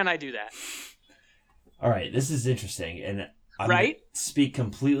 Why can't I do that? All right, this is interesting, and I'm right? gonna speak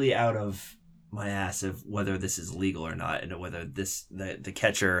completely out of my ass of whether this is legal or not, and whether the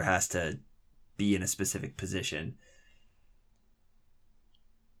catcher has to be in a specific position.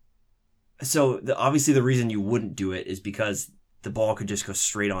 So obviously the reason you wouldn't do it is because the ball could just go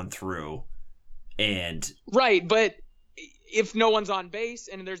straight on through, and right. But if no one's on base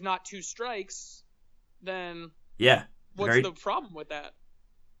and there's not 2 strikes, then what's the problem with that?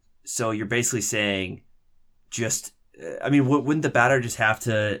 So you're basically saying, wouldn't the batter just have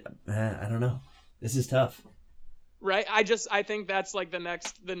to? I don't know. This is tough. Right. I think that's like the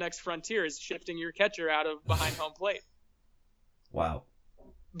next frontier is shifting your catcher out of behind home plate. Wow.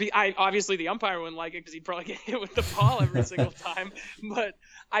 Obviously the umpire wouldn't like it because he'd probably get hit with the ball every single time. But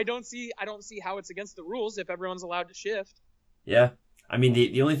I don't see how it's against the rules if everyone's allowed to shift. Yeah. I mean,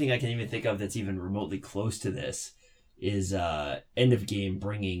 the only thing I can even think of that's even remotely close to this is end of game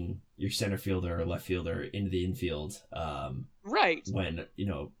bringing your center fielder or left fielder into the infield. Right. When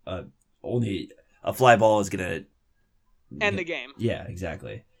only a fly ball is gonna end the game. Yeah,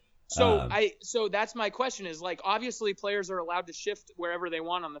 exactly. So that's my question is, like, obviously players are allowed to shift wherever they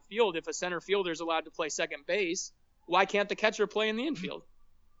want on the field. If a center fielder is allowed to play second base, why can't the catcher play in the infield?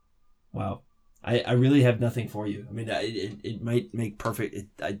 Wow. I really have nothing for you. I mean, it might make perfect.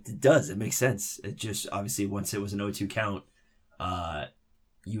 It does. It makes sense. It just, obviously, once it was an 0-2 count,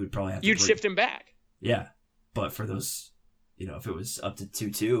 you would probably have to... You'd shift him back. Yeah. But for those, if it was up to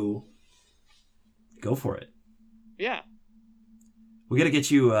 2-2, go for it. Yeah. We got to get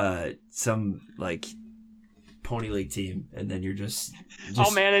you some, pony league team, and then you're just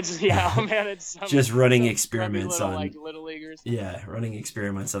I'll manage some, just running some experiments little, on like little leaguers. Yeah, running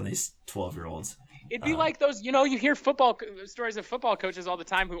experiments on these 12-year-olds. It'd be like those, you hear football stories of football coaches all the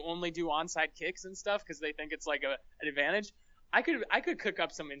time who only do onside kicks and stuff because they think it's like an advantage. I could cook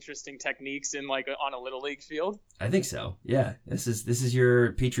up some interesting techniques in like on a little league field. I think so. Yeah, this is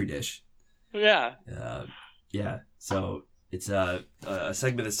your petri dish. Yeah. Yeah. So it's a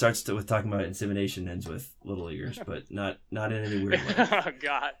segment that starts with talking about insemination, ends with little leaguers, but not in any weird way. Oh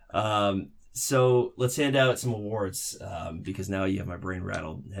God. So let's hand out some awards because now you have my brain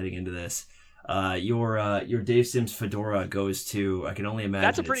rattled heading into this. Your Dave Sims Fedora goes to, I can only imagine.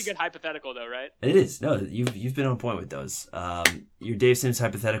 That's a pretty good hypothetical though, right? It is. No, you've been on point with those. Your Dave Sims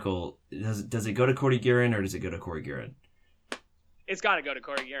hypothetical, does it go to Cody Guerin or does it go to Corey Guerin? It's got to go to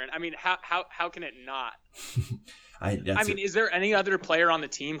Corey Guerin. I mean, how can it not? Is there any other player on the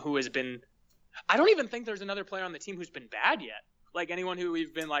team who has been? I don't even think there's another player on the team who's been bad yet. Like anyone who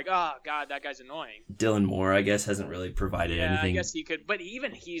we've been like, oh God, that guy's annoying. Dylan Moore, I guess, hasn't really provided anything. I guess he could, but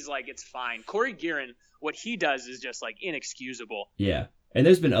even he's like, it's fine. Corey Guerin, what he does is just like inexcusable. Yeah, and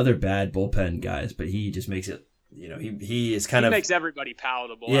there's been other bad bullpen guys, but he just makes it. He is kind of makes everybody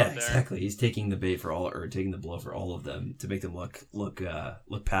palatable. Yeah, out there. Exactly. He's taking the bait for taking the blow for all of them to make them look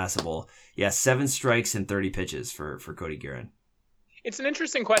passable. Yeah, 7 strikes and 30 pitches for Cody Guerin. It's an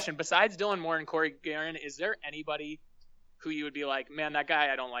interesting question. Besides Dylan Moore and Corey Guerin, is there anybody who you would be like, man, that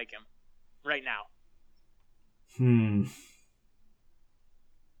guy, I don't like him right now?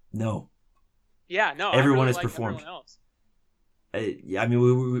 No. Yeah, no. Everyone really has performed. Everyone else.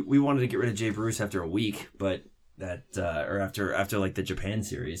 We wanted to get rid of Jay Bruce after a week, but that or after like the Japan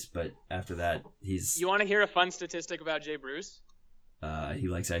series, but after that he's. You want to hear a fun statistic about Jay Bruce? He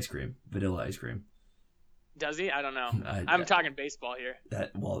likes ice cream, vanilla ice cream. Does he? I don't know. I'm talking baseball here.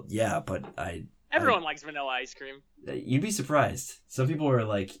 Everyone likes vanilla ice cream. You'd be surprised. Some people are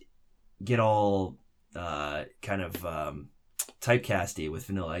like, get all kind of typecasty with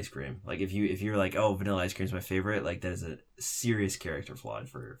vanilla ice cream. Like if you're like, oh, vanilla ice cream's my favorite, like that is a serious character flaw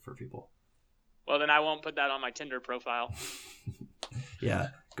for people. Well, then I won't put that on my Tinder profile. Yeah,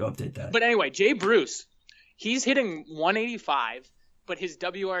 go update that. But anyway, Jay Bruce, he's hitting 185, but his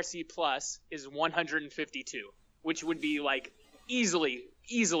WRC plus is 152, which would be like easily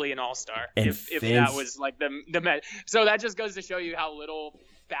an all-star if that was like the met. So that just goes to show you how little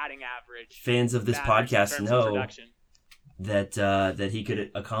batting average fans of this podcast know that he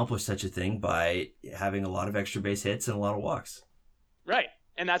could accomplish such a thing by having a lot of extra base hits and a lot of walks. Right.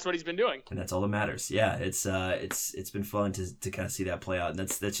 And that's what he's been doing. And that's all that matters. Yeah, it's been fun to kind of see that play out. And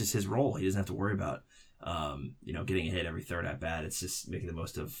that's just his role. He doesn't have to worry about getting a hit every third at bat. It's just making the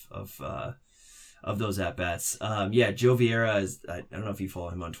most of those at bats. Joe Vieira is. I don't know if you follow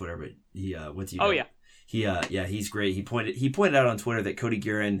him on Twitter, but he with you. Oh yeah. He's great. He pointed out on Twitter that Cody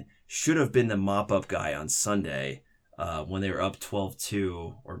Guerin should have been the mop up guy on Sunday when they were up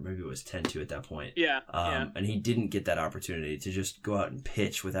 12-2, or maybe it was 10-2 at that point. Yeah. And he didn't get that opportunity to just go out and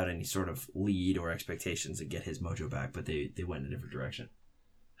pitch without any sort of lead or expectations and get his mojo back. But they went in a different direction.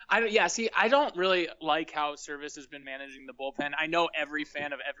 I don't really like how Service has been managing the bullpen. I know every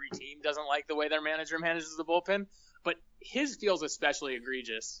fan of every team doesn't like the way their manager manages the bullpen, but his feels especially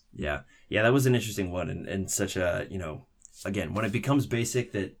egregious. Yeah, that was an interesting one, and such a, again, when it becomes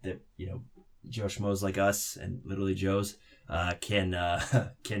basic that Joe Schmoes like us and literally Joes can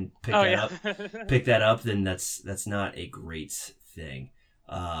pick that up, then that's not a great thing.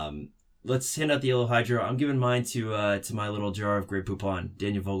 Let's hand out the yellow hydro. I'm giving mine to my little jar of Grey Poupon,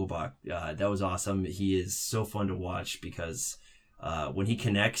 Daniel Vogelbach. That was awesome. He is so fun to watch because when he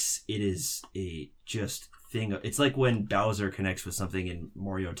connects, it is a just thing. It's like when Bowser connects with something in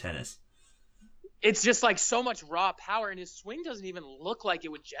Mario Tennis. It's just like so much raw power, and his swing doesn't even look like it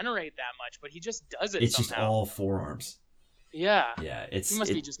would generate that much, but he just does it. It's somehow. Just all forearms. Yeah. Yeah. He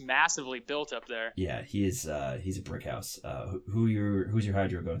must be just massively built up there. Yeah, he is. He's a brick house. Who's your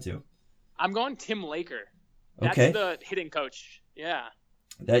hydro going to? I'm going Tim Laker. That's okay. The hitting coach. Yeah.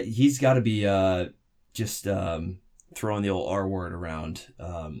 That he's got to be just throwing the old R word around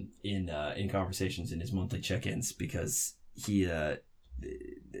in conversations in his monthly check-ins because he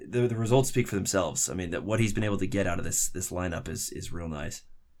the results speak for themselves. I mean, that what he's been able to get out of this lineup is real nice.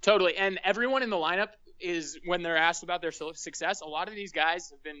 Totally. And everyone in the lineup is, when they're asked about their success, a lot of these guys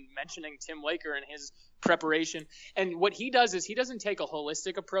have been mentioning Tim Laker and his preparation. And what he does is he doesn't take a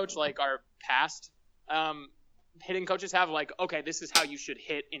holistic approach like our past hitting coaches have, like, okay, this is how you should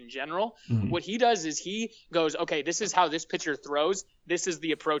hit in general. Mhm. What he does is he goes, okay, this is how this pitcher throws. This is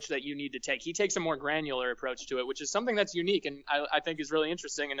the approach that you need to take. He takes a more granular approach to it, which is something that's unique and I think is really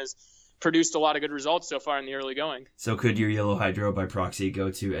interesting and has produced a lot of good results so far in the early going. So could your yellow hydro by proxy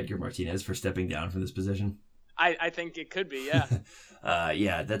go to Edgar Martinez for stepping down from this position? I think it could be, yeah.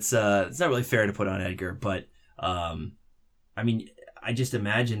 Yeah, that's it's not really fair to put on Edgar, but I mean, I just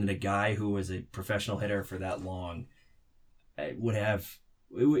imagine that a guy who was a professional hitter for that long would have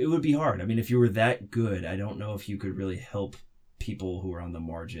it would be hard. I mean, if you were that good, I don't know if you could really help people who are on the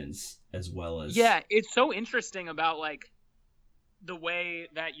margins as well as. Yeah, it's so interesting about like the way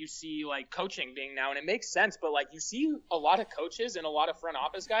that you see like coaching being now, and it makes sense, but like you see a lot of coaches and a lot of front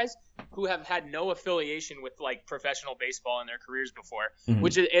office guys who have had no affiliation with like professional baseball in their careers before, Mhm.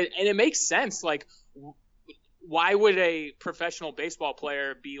 which is, and it makes sense. Like, why would a professional baseball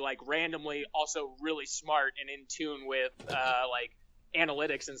player be like randomly also really smart and in tune with like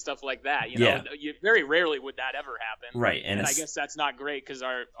analytics and stuff like that? You know, Yeah. you very rarely would that ever happen. Right, And I guess that's not great because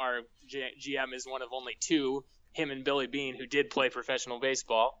our GM is one of only two, him and Billy Bean, who did play professional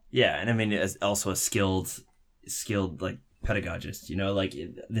baseball. Yeah, and I mean, as also a skilled like pedagogist, you know, like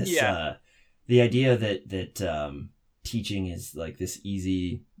this. Yeah. The idea that teaching is like this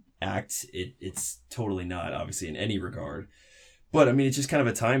easy act, it's totally not, obviously, in any regard. But I mean, it's just kind of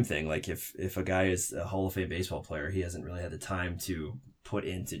a time thing. Like if a guy is a Hall of Fame baseball player, he hasn't really had the time to put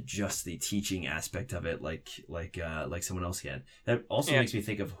into just the teaching aspect of it, like someone else can. That also makes me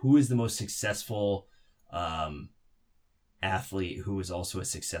think of who is the most successful athlete who is also a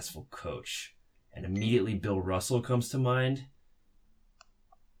successful coach, and immediately Bill Russell comes to mind.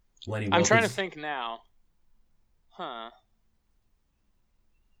 I'm trying to think now.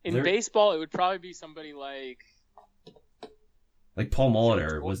 In baseball, it would probably be somebody like Paul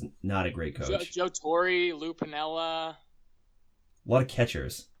Molitor was not a great coach. Joe Torre, Lou Piniella. A lot of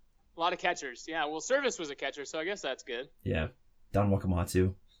catchers. Yeah. Well, Service was a catcher, so I guess that's good. Yeah. Don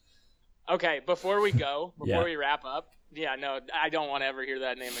Wakamatsu. Okay, before we Yeah. we wrap up, no, I don't want to ever hear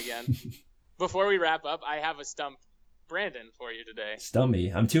that name again. Before we wrap up, I have a stump Brandon for you today. Stump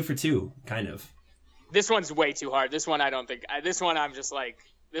me. I'm 2 for 2, kind of. This one's way too hard. This one I don't think. This one I'm just like,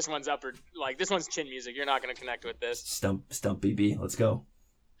 this one's upper, like this one's chin music. You're not going to connect with this. Stump BB. Let's go.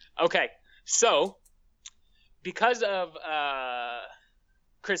 Okay, so because of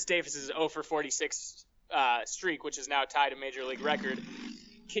Chris Davis's 0 for 46 streak, which is now tied a major league record,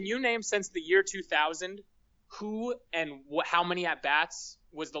 can you name since the year 2000 who and how many at bats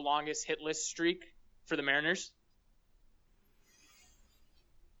was the longest hitless streak for the Mariners?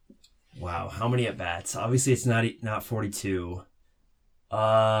 Wow, how many at bats? Obviously, it's not 42.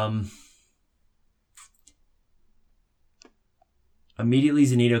 Immediately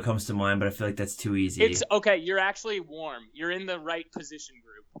Zunino comes to mind, but I feel like that's too easy. It's okay. You're actually warm. You're in the right position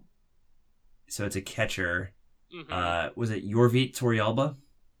group. So it's a catcher. Mm-hmm. Was it Yorvit Torrealba?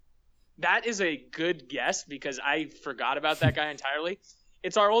 That is a good guess because I forgot about that guy entirely.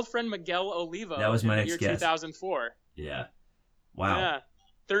 It's our old friend Miguel Olivo. That was my in the next year guess. 2004. Yeah. Wow. Yeah.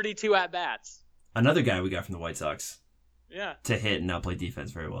 32 at bats. Another guy we got from the White Sox. Yeah. To hit and not play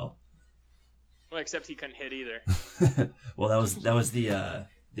defense very well. Well, except he couldn't hit either. Well, that was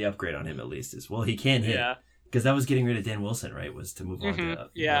the upgrade on him at least. Is well, he can hit. Yeah. Because that was getting rid of Dan Wilson, right? Was to move on to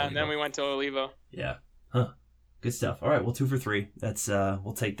yeah, and then we went to Olivo. Yeah. Huh. Good stuff. All right. Well, 2 for 3. That's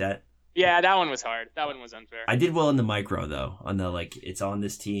we'll take that. Yeah, that one was hard. That one was unfair. I did well in the micro though. On the it's on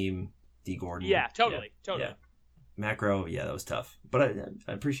this team. D Gordon. Yeah, totally. Yeah. Macro, yeah, that was tough, but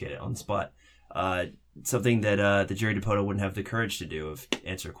I appreciate it on the spot. Something that the Jerry DiPoto wouldn't have the courage to do of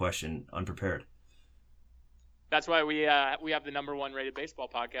answer a question unprepared. That's why we have the number 1 rated baseball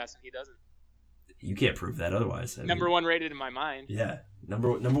podcast, and he doesn't. You can't prove that otherwise. Number 1 rated in my mind. Yeah, number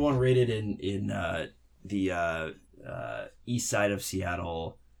 1 rated in the east side of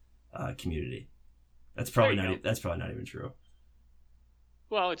Seattle community. That's probably not even true.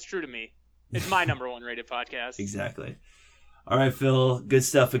 Well, it's true to me. It's my number 1 rated podcast. Exactly. All right, Phil. Good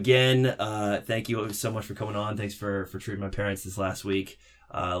stuff again. Thank you so much for coming on. Thanks for treating my parents this last week.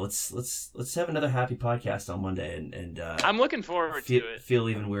 Let's have another happy podcast on Monday, and I'm looking forward to it. Feel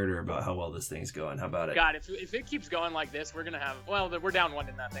even weirder about how well this thing's going. How about it? God, if it keeps going like this, we're gonna have we're down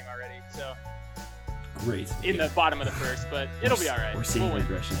 1-0 already. So great in the bottom of the first, but it'll be all right. We're seeing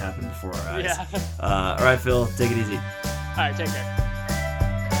regression happen before our eyes. Yeah. All right, Phil. Take it easy. All right, take care.